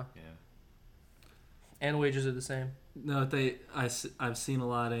 7 now. Yeah. And wages are the same. No, I've seen a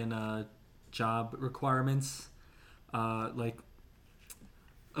lot in job requirements, like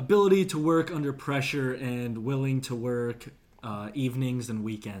ability to work under pressure and willing to work evenings and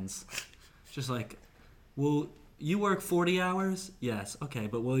weekends. Just like, will you work 40 hours? Yes. Okay,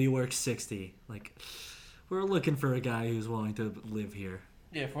 but will you work 60? Like, we're looking for a guy who's willing to live here.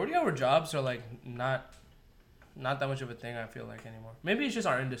 Yeah, 40-hour jobs are like not that much of a thing, I feel like, anymore. Maybe it's just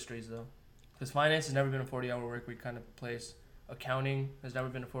our industries though, because finance has never been a 40-hour work week kind of place. Accounting has never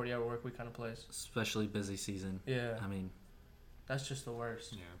been a 40-hour work week kind of place. Especially busy season. Yeah, I mean, that's just the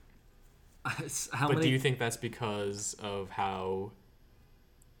worst. Yeah. But do you think that's because of how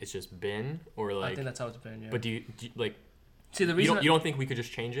it's just been, or like? I think that's how it's been. Yeah. But do you like? See, the You reason don't, you don't think we could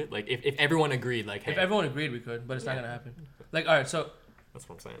just change it? Like, if everyone agreed, like, hey, if everyone agreed, we could, but it's not gonna happen. Like, all right, so that's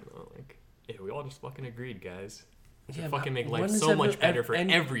what I'm saying. Though. Like, if we all just fucking agreed, guys, it yeah, would fucking make when life has so much better for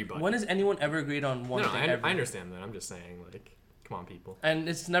everybody. When has anyone ever agreed on one No, thing? I ever? understand that. I'm just saying, like, come on, people. And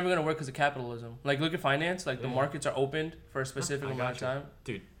it's never gonna work because of capitalism. Like, look at finance. Like, the markets are opened for a specific I amount of gotcha. time.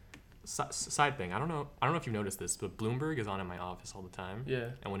 Dude. Side thing, I don't know if you've noticed this, but Bloomberg is on in my office all the time.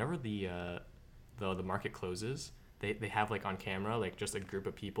 Yeah. And whenever the market closes, they have like on camera like just a group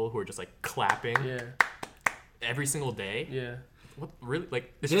of people who are just like clapping Yeah. every single day. Yeah. What really?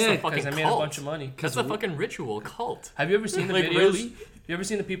 Like it's just a fucking Because I cult. made a bunch of money. That's a fucking ritual cult. Have you ever seen the Like, videos? really? You ever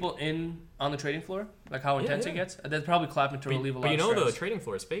seen the people on the trading floor? Like how intense yeah. it gets? They're probably clapping to relieve a lot But you know of stress. the trading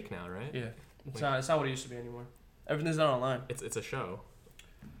floor is fake now, right? Yeah. It's not what it used to be anymore. Everything's done online. It's a show.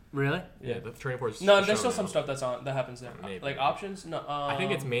 Really? Yeah, the trading floor is No, a there's show still now. some stuff that happens there. Maybe. Like options? No. I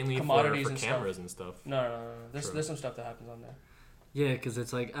think it's mainly commodities for and cameras and stuff. No. There's True. some stuff that happens on there. Yeah, because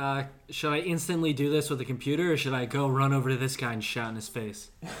it's like, should I instantly do this with a computer, or should I go run over to this guy and shout in his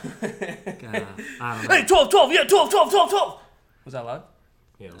face? I don't know. Hey, 12, yeah, 12. Was that loud?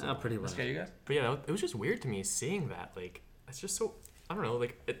 Yeah, it was Pretty That loud. scare you guys? But yeah, it was just weird to me seeing that. Like, it's just so, I don't know,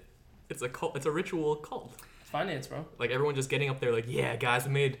 like, it's a cult, it's a ritual cult. It's finance, bro. Like, everyone just getting up there like, yeah, guys,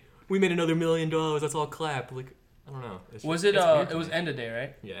 we made another $1 million, let's all clap. Like, I don't know. Was it's it, weird to it was me. end of day,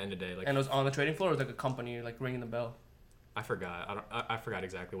 right? Yeah, end of day. Like, And it was on the trading floor, or was it like a company, like ringing the bell? I forgot. I forgot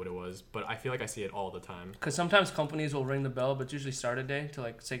exactly what it was, but I feel like I see it all the time. Because sometimes companies will ring the bell, but it's usually start a day to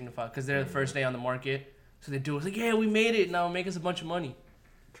like signify, because they're the first day on the market. So they do it like, yeah, we made it. Now make us a bunch of money.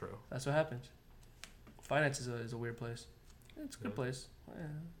 True. That's what happens. Finance is a weird place. It's a good place. Yeah.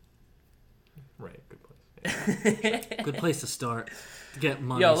 Right. Good place. Yeah. Good place to start to get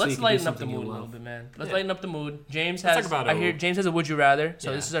money. Yo, so let's you can do lighten up the something you mood a little love. bit, man. Let's Yeah. lighten up the mood. James Let's has. talk about I hear James has a would you rather. So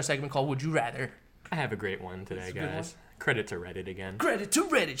Yeah. this is our segment called Would You Rather. I have a great one today, That's a good guys. Credit to Reddit again. Credit to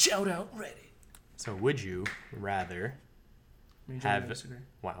Reddit. Shout out Reddit. So, would you rather Me and have? Jamie disagree.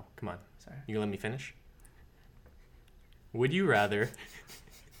 Wow, come on. Sorry. You gonna let me finish? Would you rather?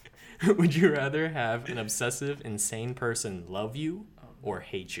 Would you rather have an obsessive, insane person love you or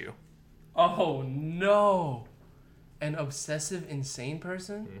hate you? Oh no, an obsessive, insane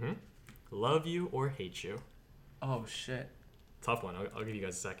person. Mm-hmm. Love you or hate you? Oh shit. Tough one. I'll give you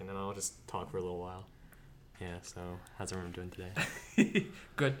guys a second, and I'll just talk for a little while. Yeah. So, how's everyone doing today?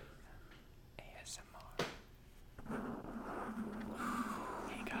 Good. ASMR.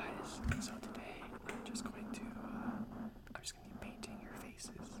 Hey guys. So today I'm just going to be painting your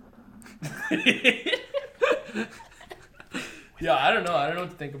faces. Yeah, I don't know. I don't know what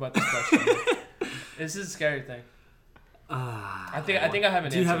to think about this question. This is a scary thing. I think I have an answer.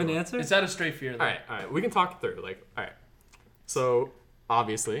 Do you have an answer? It's out of straight fear, though. All right. We can talk through. All right. So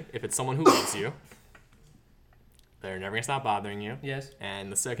obviously, if it's someone who loves you, they're never gonna stop bothering you. Yes.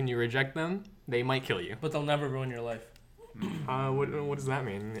 And the second you reject them, they might kill you. But they'll never ruin your life. What does that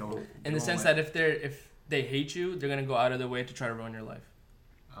mean? In the sense that if they hate you, they're gonna go out of their way to try to ruin your life.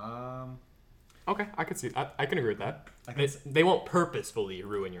 Okay, I could see. I can agree with that. I can They won't purposefully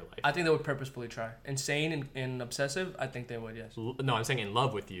ruin your life. I think they would purposefully try. Insane and obsessive, I think they would, yes. No, I'm saying in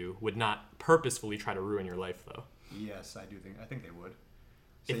love with you would not purposefully try to ruin your life though. Yes, I do think. I think they would.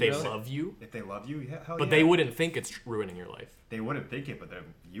 If So they you know- love you, If they love you, yeah, hell but yeah. they wouldn't think it's ruining your life. They wouldn't think it, but then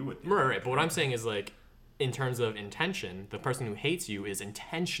you would. Think Right. But what I'm saying is like, in terms of intention, the person who hates you is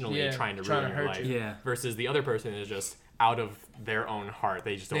intentionally trying to ruin your hurt life. you. Yeah. Versus the other person is just out of their own heart.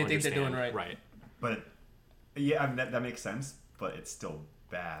 They just don't They think they're understand. doing right. Right. But yeah, I mean, that makes sense. But it's still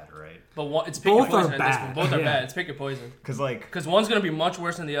bad, right? But it's pick Both your are poison at this bad. point. Both are Yeah. bad. It's pick your poison. Because like, Because one's gonna be much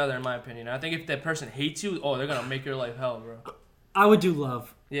worse than the other, in my opinion. I think if that person hates you, they're gonna make your life hell, bro. I would do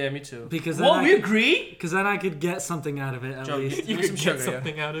love Yeah, me too. because Well, then we agree. because then I could get something out of it at Joe, least. Give You me could some get sugar, yeah.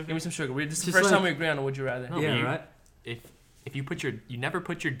 something out of Give me it. some sugar. This is the Just first time like- we agree on a would you rather. No, Yeah, but you- right. If you put you never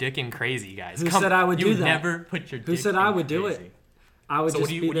put your dick in crazy, guys. Who said I would do You that? never put your dick Who said in I would do crazy. it? I would So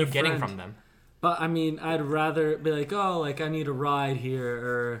just what are be you their getting friend. from them? But I mean, I'd rather be like, oh, like I need a ride here,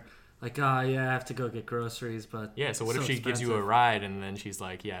 or like, oh yeah, I have to go get groceries. But Yeah, so what it's if she gives you a expensive. ride and then she's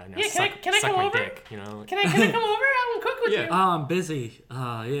like, yeah, now Yeah, suck, can I suck come my over? dick, you know? Can I come over? I will cook with Yeah. you. Oh, I'm busy.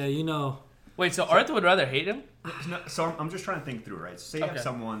 Yeah, you know. Wait, so Arthur would rather hate him? so I'm just trying to think through, right? So say you Okay. have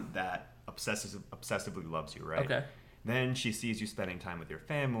someone that obsessively loves you, right? Okay. Then she sees you spending time with your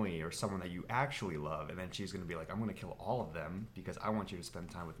family or someone that you actually love, and then she's gonna be like, "I'm gonna kill all of them because I want you to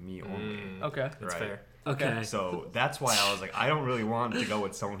spend time with me only." Okay. That's Right. fair. Okay. So that's why I was like, I don't really want to go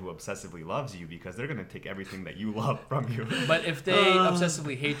with someone who obsessively loves you because they're gonna take everything that you love from you. But if they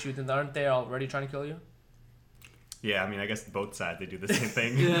obsessively hate you, then aren't they already trying to kill you? Yeah, I mean, I guess both sides they do the same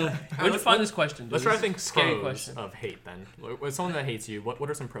thing. Yeah. Where'd you find this question, dude? Let's try to This is think a scary pros question. of hate then. With someone that hates you, what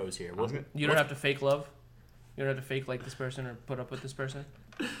are some pros here? I was gonna- You don't have to fake love. You don't have to fake like this person or put up with this person.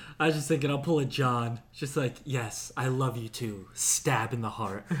 I was just thinking, I'll pull a John. Just like, yes, I love you too. Stab in the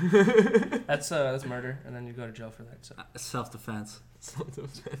heart. That's murder, and then you go to jail for that. So. Self-defense.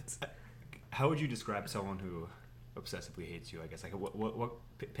 How would you describe someone who obsessively hates you? I guess like what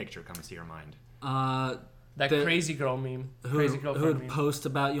picture comes to your mind? That The- crazy girl meme. Who Crazy girlfriend would meme. post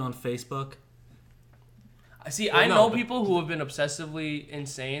about you on Facebook? See, Well, I no, know but- people who have been obsessively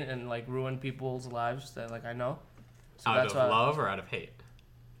insane and like ruined people's lives that like I know. So Out that's of why love or out of hate?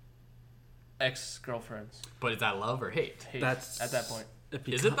 ex-girlfriends But is that love or hate? hate That's at that point.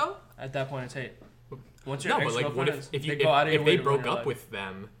 Is it though? At that point, it's hate. Once you're No, but like, what ex-girlfriend, if they go out of your way they to ruin broke your up life. with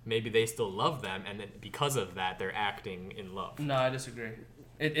them, maybe they still love them, and then because of that, they're acting in love. No, I disagree.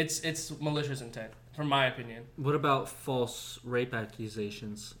 It's malicious intent, from my opinion. What about false rape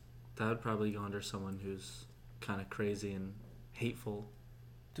accusations? That would probably go under someone who's kind of crazy and hateful.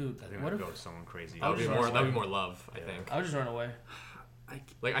 Dude, I think what I'd if go with someone crazy. I would just run That'd be away. more love, I think. I would just run away?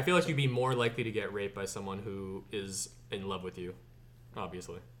 Like, I feel like you'd be more likely to get raped by someone who is in love with you,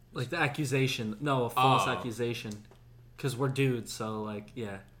 obviously. Like the accusation. No, a false Oh. accusation. Because we're dudes, so like,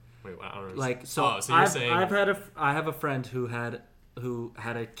 yeah. Wait, I don't understand. Like, so, Oh, so you're saying... I have a friend who had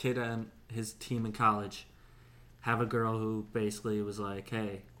a kid on his team in college have a girl who basically was like,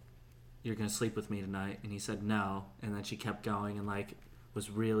 hey, you're gonna sleep with me tonight, and he said no, and then she kept going and like was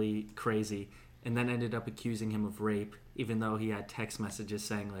really crazy, and then ended up accusing him of rape, even though he had text messages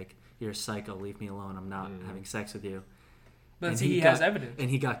saying like, "You're a psycho, leave me alone, I'm not having sex with you." But And see, he has evidence. and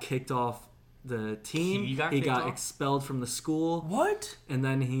he got kicked off the team. He got got off? expelled from the school. What? And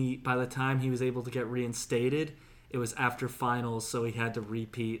then by the time he was able to get reinstated, it was after finals, so he had to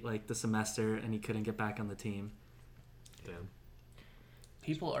repeat like the semester, and he couldn't get back on the team. Damn.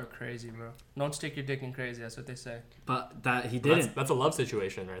 People are crazy, bro. Don't stick your dick in crazy. That's what they say. But that he didn't. That's a love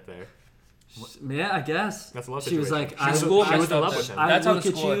situation right there. Yeah, I guess. That's a love She was situation. like, The I, school she was messed in up love then. with him. I That's how look the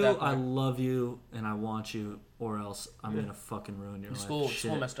at school at you, that I point. love you, and I want you, or else I'm gonna fucking ruin your The life. school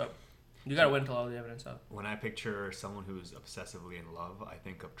Shit. messed up. You gotta wait until all the evidence out. When I picture someone who's obsessively in love, I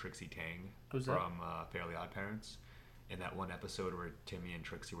think of Trixie Tang Who's that? from Fairly Odd Parents. In that one episode where Timmy and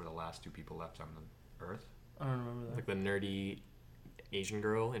Trixie were the last 2 people left on the Earth. I don't remember that. Like the nerdy Asian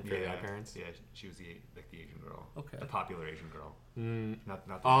girl in Fairly Odd Parents. Yeah, she was the Asian girl. Okay. The popular Asian girl. Mm. Not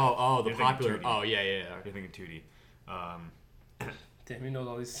the The you're thinking popular. Tootie. Oh yeah. You're thinking Tootie. Damn, you know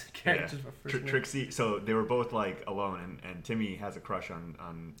all these characters Yeah. by first name. Trixie. So they were both like alone, and Timmy has a crush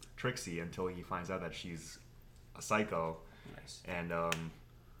on Trixie until he finds out that she's a psycho, Nice. and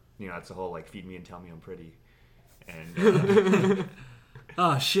it's the whole like feed me and tell me I'm pretty, and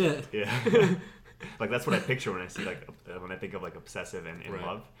Oh shit. yeah, like that's what I picture when I see when I think of like obsessive and in Right.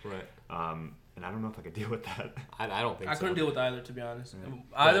 love, Right. and I don't know if I could deal with that. I don't think I so. couldn't deal with either, to be honest. Yeah.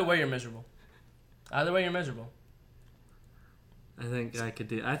 Either way, you're miserable. Either way, you're miserable. I think I could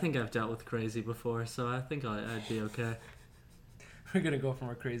do. I think I've dealt with crazy before, so I think I'd be okay. We're gonna go from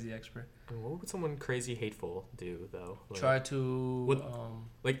our crazy expert. What would someone crazy hateful do though? Like, Try to What-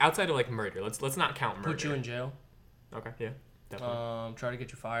 like outside of like murder. Let's not count murder. put you in jail. Okay. Yeah. Definitely. Try to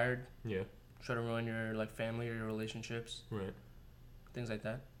get you fired. Yeah. Try to ruin your like family or your relationships. Right. Things like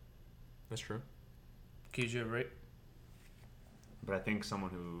that. That's true. Accuse you of rape. But I think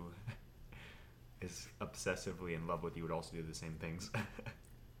someone who is obsessively in love with you would also do the same things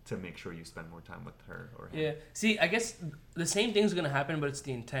to make sure you spend more time with her or him. Yeah. See, I guess the same thing's gonna happen, but it's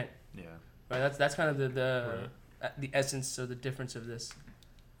the intent. Yeah. Right. That's kind of the essence or the difference of this.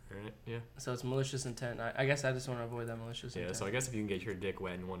 Right. Yeah. So it's malicious intent. I guess I just want to avoid that malicious Yeah. intent. So I guess if you can get your dick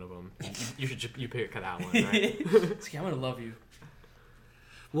wet in one of them, you should you pick that one, right? See, I'm gonna love you.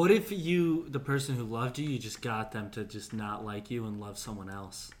 What if the person who loved you, you just got them to just not like you and love someone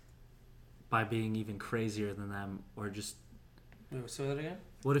else by being even crazier than them, or just Wait, say that again.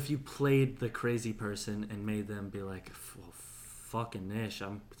 what if you played the crazy person and made them be like, well, fucking Nish,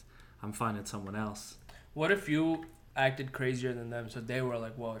 I'm finding someone else. What if you acted crazier than them, so they were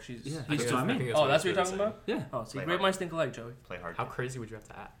like, "Whoa, she's." Yeah, he's that's what I mean. Oh, that's what you're really talking saying. about. Yeah. Oh, see, Play great hard. minds think alike, Joey. Play hard. How crazy would you have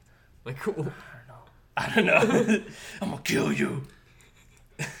to act? Like, I don't know. I'm gonna kill you.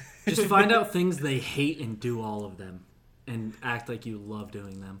 Just find out things they hate and do all of them, and act like you love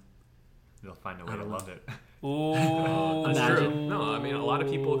doing them. They'll find a way I to don't love know. it. Ooh, that's Imagine. true. No, I mean a lot of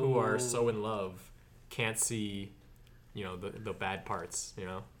people who are so in love can't see, the bad parts.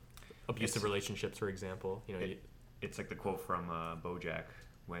 Abusive It's- relationships, for example. It's like the quote from BoJack: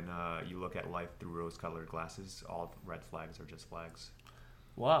 "When you look at life through rose-colored glasses, all red flags are just flags."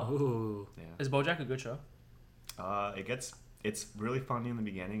 Wow. Ooh. Yeah. Is BoJack a good show? It's really funny in the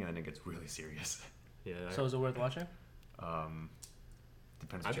beginning, and then it gets really serious. Yeah. So is it worth watching?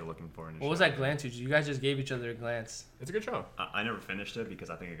 Depends what you're looking for in a What was show. that glance you guys just gave each other a glance? It's a good show. I never finished it because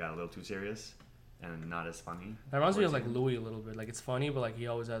I think it got a little too serious and not as funny. That reminds me of like towards the Louis a little bit. Like it's funny, but like he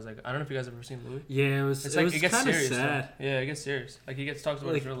always has like I don't know if you guys have ever seen Louis. Yeah, it was. It's It like was it gets kind of serious. sad. Though. Yeah, it gets serious. Like he talks about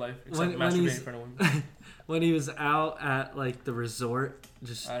Like, his real life, except when masturbating in he's- front of women. When he was out at like the resort,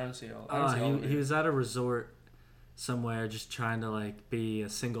 just I don't see all. I don't see all of he it. was at a resort somewhere, just trying to like be a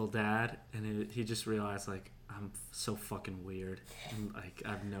single dad, and he just realized like I'm so fucking weird, and like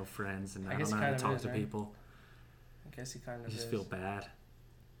I have no friends, and I I, guess don't know he how to kind talk of to is, right? people. I guess he kind I of just is. feel bad.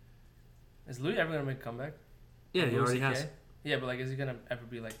 Is Louis ever gonna make a comeback? Yeah, Like he Louis already CK? has. Yeah, but like, is he gonna ever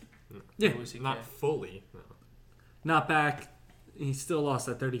be like Yeah, Louis CK? Not fully. No. not back. He still lost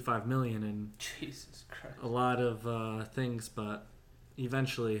that 35 million and Jesus Christ. a lot of things, but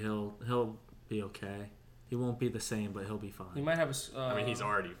eventually he'll be okay. He won't be the same, but he'll be He fine. might have a. I mean, he's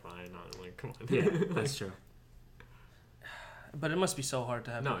already fine. Not like, come on. Yeah, that's true. But it must be so hard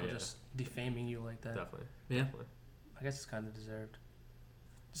to have No, people yeah. just defaming you like that. Definitely. Yeah. Definitely. I guess it's kind of deserved.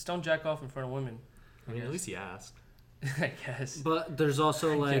 Just don't jack off in front of women. I mean, guess. at least he asked. I guess. But there's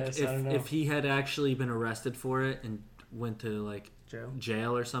also I like guess, I don't know. if he had actually been arrested for it and went to like Joe.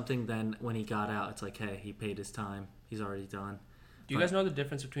 jail or something, then when he got out, it's like, hey, he paid his time. He's already done. Do you guys know the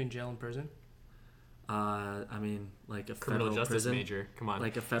difference between jail and prison? I mean, like a Criminal federal justice prison. major. Come on.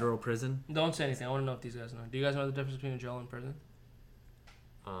 Like a federal prison. Don't say anything. I want to know if these guys know. Do you guys know the difference between a jail and prison?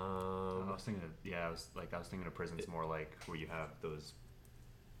 I was thinking of prisons more like where you have those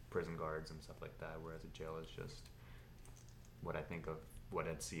prison guards and stuff like that, whereas a jail is just what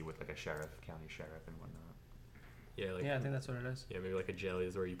I'd see with like a county sheriff and whatnot. Yeah, I think that's what it is. Yeah, maybe like a jail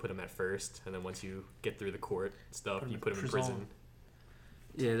is where you put them at first, and then once you get through the court stuff, you put them in prison. prison.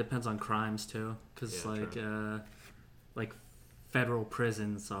 Yeah, it depends on crimes too, because like federal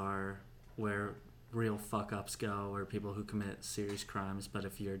prisons are where real fuck ups go, or people who commit serious crimes. But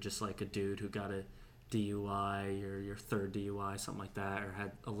if you're just like a dude who got a DUI or your third DUI, something like that, or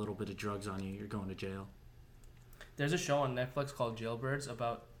had a little bit of drugs on you, you're going to jail. There's a show on Netflix called Jailbirds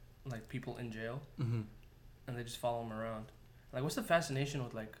about like people in jail, and they just follow them around. Like, what's the fascination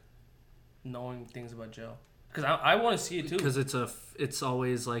with like knowing things about jail? Because I want to see it too. Because it's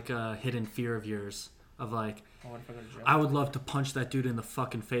always like a hidden fear of yours of like, what if I go to jail? I would love to punch that dude in the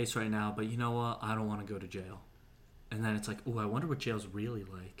fucking face right now, but you know what? I don't want to go to jail. And then it's like, oh, I wonder what jail's really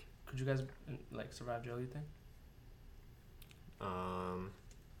like. Could you guys like survive jail? You think?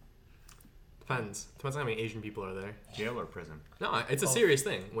 Depends on how many Asian people are there. Jail or prison? No, it's a serious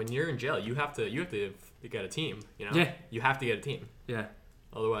thing. When you're in jail, you have to get a team. You know. Yeah. You have to get a team. Yeah.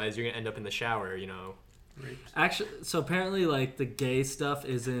 Otherwise, you're gonna end up in the shower. You know. Actually, so apparently, like the gay stuff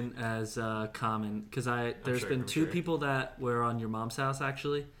isn't as common because there's been two people that were on Your Mom's House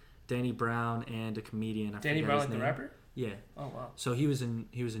actually, Danny Brown and a comedian. Danny Brown, like the rapper. Yeah. Oh wow. So he was in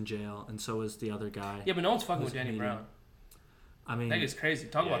jail, and so was the other guy. Yeah, but no one's fucking with Danny Brown. I mean, that is crazy.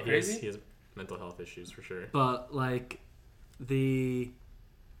 Talk about crazy. He has mental health issues for sure. But like, the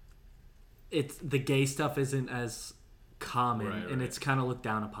gay stuff isn't as common, and it's kind of looked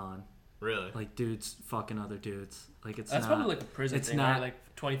down upon. Really? Like dudes fucking other dudes. Like that's probably like a prison thing, not, right?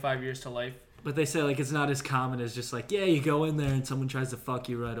 Like 25 years to life. But they say like it's not as common as just like, yeah, you go in there and someone tries to fuck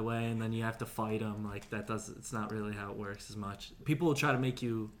you right away and then you have to fight them. Like it's not really how it works as much. People will try to make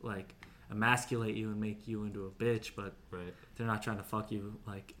you like emasculate you and make you into a bitch, but they're not trying to fuck you.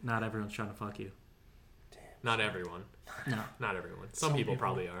 Like not everyone's trying to fuck you. Damn. Not everyone. No. Not everyone. Some people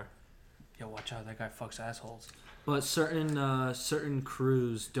probably are. Yo, watch out! That guy fucks assholes. But certain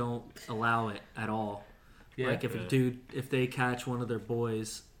crews don't allow it at all. Yeah. Like if they catch one of their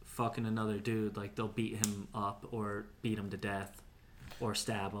boys fucking another dude, like they'll beat him up or beat him to death or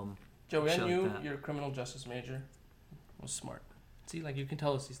stab him. Joey, I knew you're a criminal justice major. It was smart. See, like you can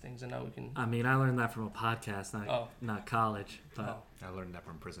tell us these things, and now we can. I mean, I learned that from a podcast, not college. But I learned that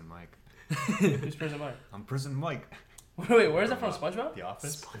from Prison Mike. Who's Prison Mike? I'm Prison Mike. Wait, where's that from? SpongeBob? The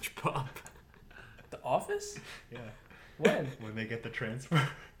Office. SpongeBob. The Office? Yeah. When? When they get the transfer.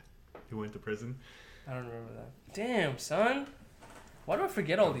 He went to prison. I don't remember that. Damn, son. Why do I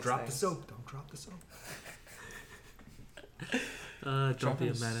forget all these things? Don't drop the soap. Don't be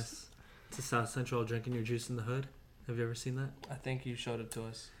a menace to South Central drinking your juice in the hood. Have you ever seen that? I think you showed it to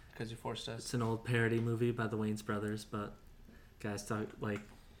us because you forced us. It's an old parody movie by the Wayans brothers, but guys talk like,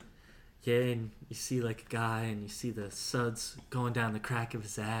 yeah, and you see like a guy and you see the suds going down the crack of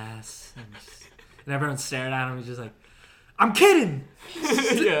his ass, and everyone's staring at him. He's just like, I'm kidding.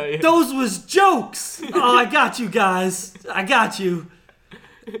 Yeah. Those was jokes. Oh, I got you guys. I got you.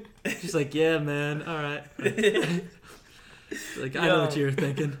 She's like, yeah, man. All right. Like, I know what you were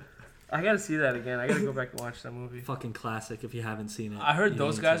thinking. I gotta see that again. I gotta go back and watch that movie. Fucking classic if you haven't seen it. I heard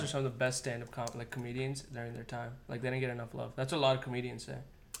those guys are some of the best stand-up comedians during their time. Like, they didn't get enough love. That's what a lot of comedians say.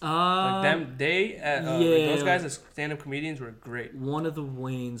 Like those guys as stand-up comedians were great. One of the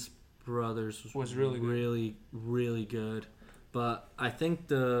Wayans brothers was really good. really good, but I think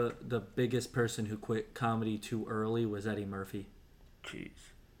the biggest person who quit comedy too early was Eddie Murphy. Jeez.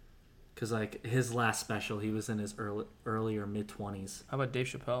 Because like his last special, he was in his early or mid-20s. How about Dave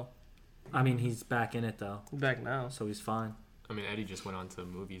Chappelle? I mean, he's back in it though. Back now, so he's fine. I mean, Eddie just went on to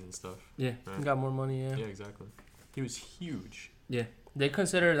movies and stuff. Yeah, he got more money. Yeah, exactly. He was huge. Yeah, they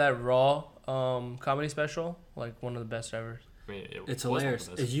consider that Raw comedy special like one of the best ever. I mean, it's hilarious.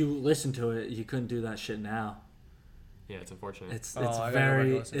 If you listen to it, you couldn't do that shit now. Yeah, it's unfortunate. It's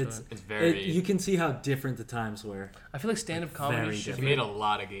very. You can see how different the times were. I feel like stand-up comedy. He made a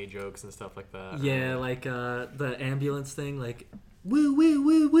lot of gay jokes and stuff like that. Yeah, like the ambulance thing, like woo woo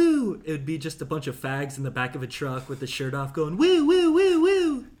woo woo. It would be just a bunch of fags in the back of a truck with the shirt off, going woo woo woo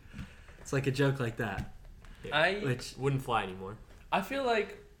woo. It's like a joke like that. Yeah. Which wouldn't fly anymore. I feel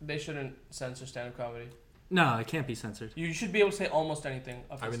like they shouldn't censor stand-up comedy. No, it can't be censored. You should be able to say almost anything.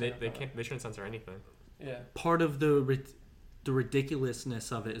 I mean, they can't. They shouldn't censor anything. Yeah. Part of the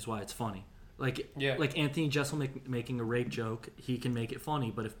ridiculousness of it is why it's funny. Like Yeah. like Anthony Jeselnik making a rape joke, he can make it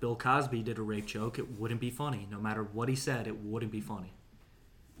funny. But if Bill Cosby did a rape joke, it wouldn't be funny. No matter what he said, it wouldn't be funny.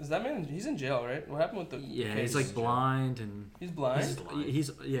 Is that man? He's in jail, right? What happened with the? Yeah, case? he's like blind and He's blind.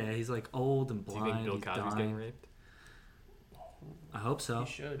 he's like old and Do you blind. think Bill he's Cosby's dying. getting raped? I hope so.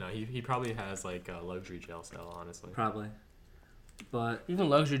 He should. No, he probably has like a luxury jail cell, honestly. Probably. But Even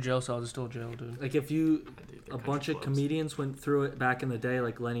luxury jail cells is still jail, dude. like if you Dude, a their country bunch of blows. comedians went through it back in the day,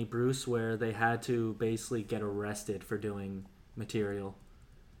 like Lenny Bruce, where they had to basically get arrested for doing material,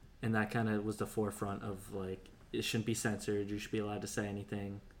 and that kind of was the forefront of like it shouldn't be censored, you should be allowed to say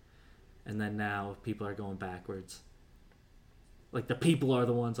anything, and then now people are going backwards. Like the people are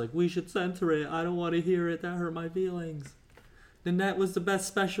the ones like we should censor it. I don't want to hear it. That hurt my feelings. The Net was the best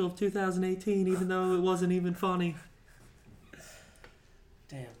special of 2018, even though it wasn't even funny.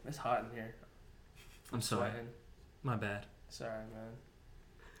 Damn, it's hot in here. I'm sorry. Sweating. My bad. Sorry, man.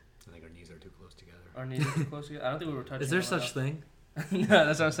 I think our knees are too close together. Our knees are too close together. I don't think we were touching. Is there them such thing? enough. No,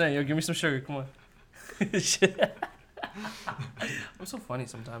 that's what I'm saying. Yo, give me some sugar. Come on. Shit. I'm so funny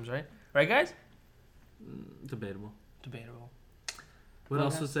sometimes, right? Right, guys? Debatable. Debatable. What Okay.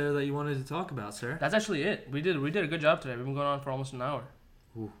 else was there that you wanted to talk about, sir? That's actually it. We did a good job today. We've been going on for almost an hour.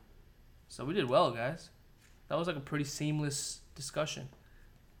 Ooh. So we did well, guys. That was like a pretty seamless discussion.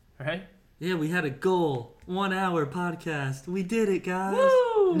 Right? Yeah, we had a goal. 1 hour podcast. We did it, guys.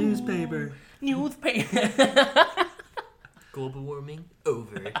 Woo! Newspaper. Newspaper. Global warming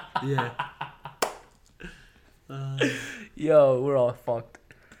over. Yeah. Yo, we're all fucked.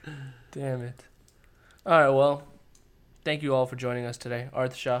 Damn it. All right, well, thank you all for joining us today.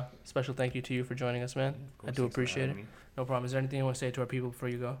 Arth Shah, special thank you to you for joining us, man. I do appreciate it. No problem. Is there anything you want to say to our people before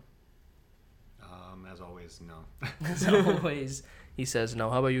you go? As always, no. As always, he says no.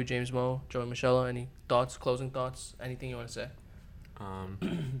 How about you, James Moe, Joey Michello? Any thoughts, closing thoughts? Anything you want to say?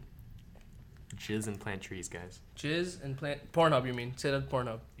 Jizz and plant trees, guys. Jizz and plant... Pornhub, you mean? Say that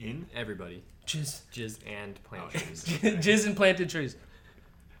Pornhub. In? Everybody. Jizz. Jizz and plant Oh, trees. Jizz and planted trees.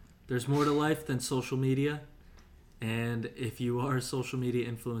 There's more to life than social media. And if you are a social media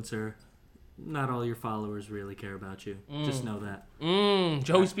influencer, not all your followers really care about you. Just know that.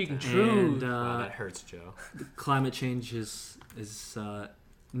 Joey speaking truth. And Wow, that hurts, Joe. climate change is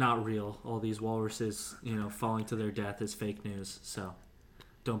not real. All these walruses, falling to their death is fake news. So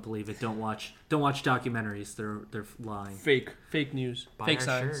don't believe it. Don't watch documentaries. They're lying. Fake news. Buy Fake our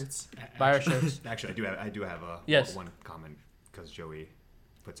science. shirts. Buy our shirts. Actually, I do have a Yes. one comment because Joey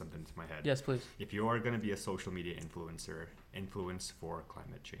put something into my head. Yes, please. If you are going to be a social media influencer, influence for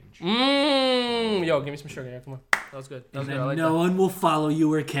climate change. Yo, give me some sugar. Yeah, come on. That was good. That was And good. I like no one will follow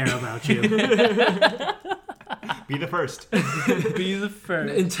you or care about you. Be the first. that. Be the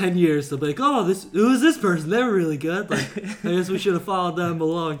first. In 10 years, they'll be like, oh, who's this person? They were really good. Like, I guess we should have followed them a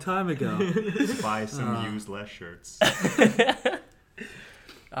long time ago. Buy some used less shirts.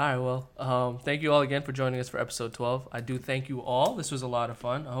 All right, well, thank you all again for joining us for episode 12. I do thank you all. This was a lot of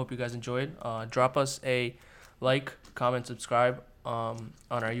fun. I hope you guys enjoyed. Drop us a like, comment, subscribe on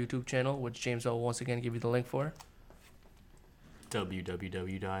our YouTube channel, which James will once again give you the link for.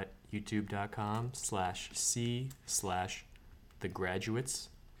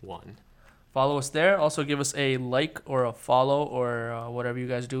 www.youtube.com/c/thegraduates1. Follow us there. Also, give us a like or a follow or whatever you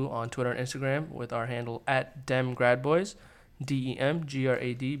guys do on Twitter and Instagram with our handle @DemGradBoys,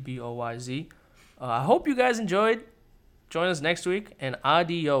 DemGradBoyz. I hope you guys enjoyed. Join us next week, and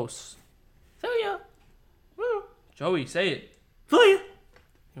adios. See ya. Woo. Joey, say it. For you.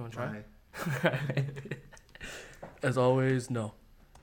 You want to try? Bye. As always, no.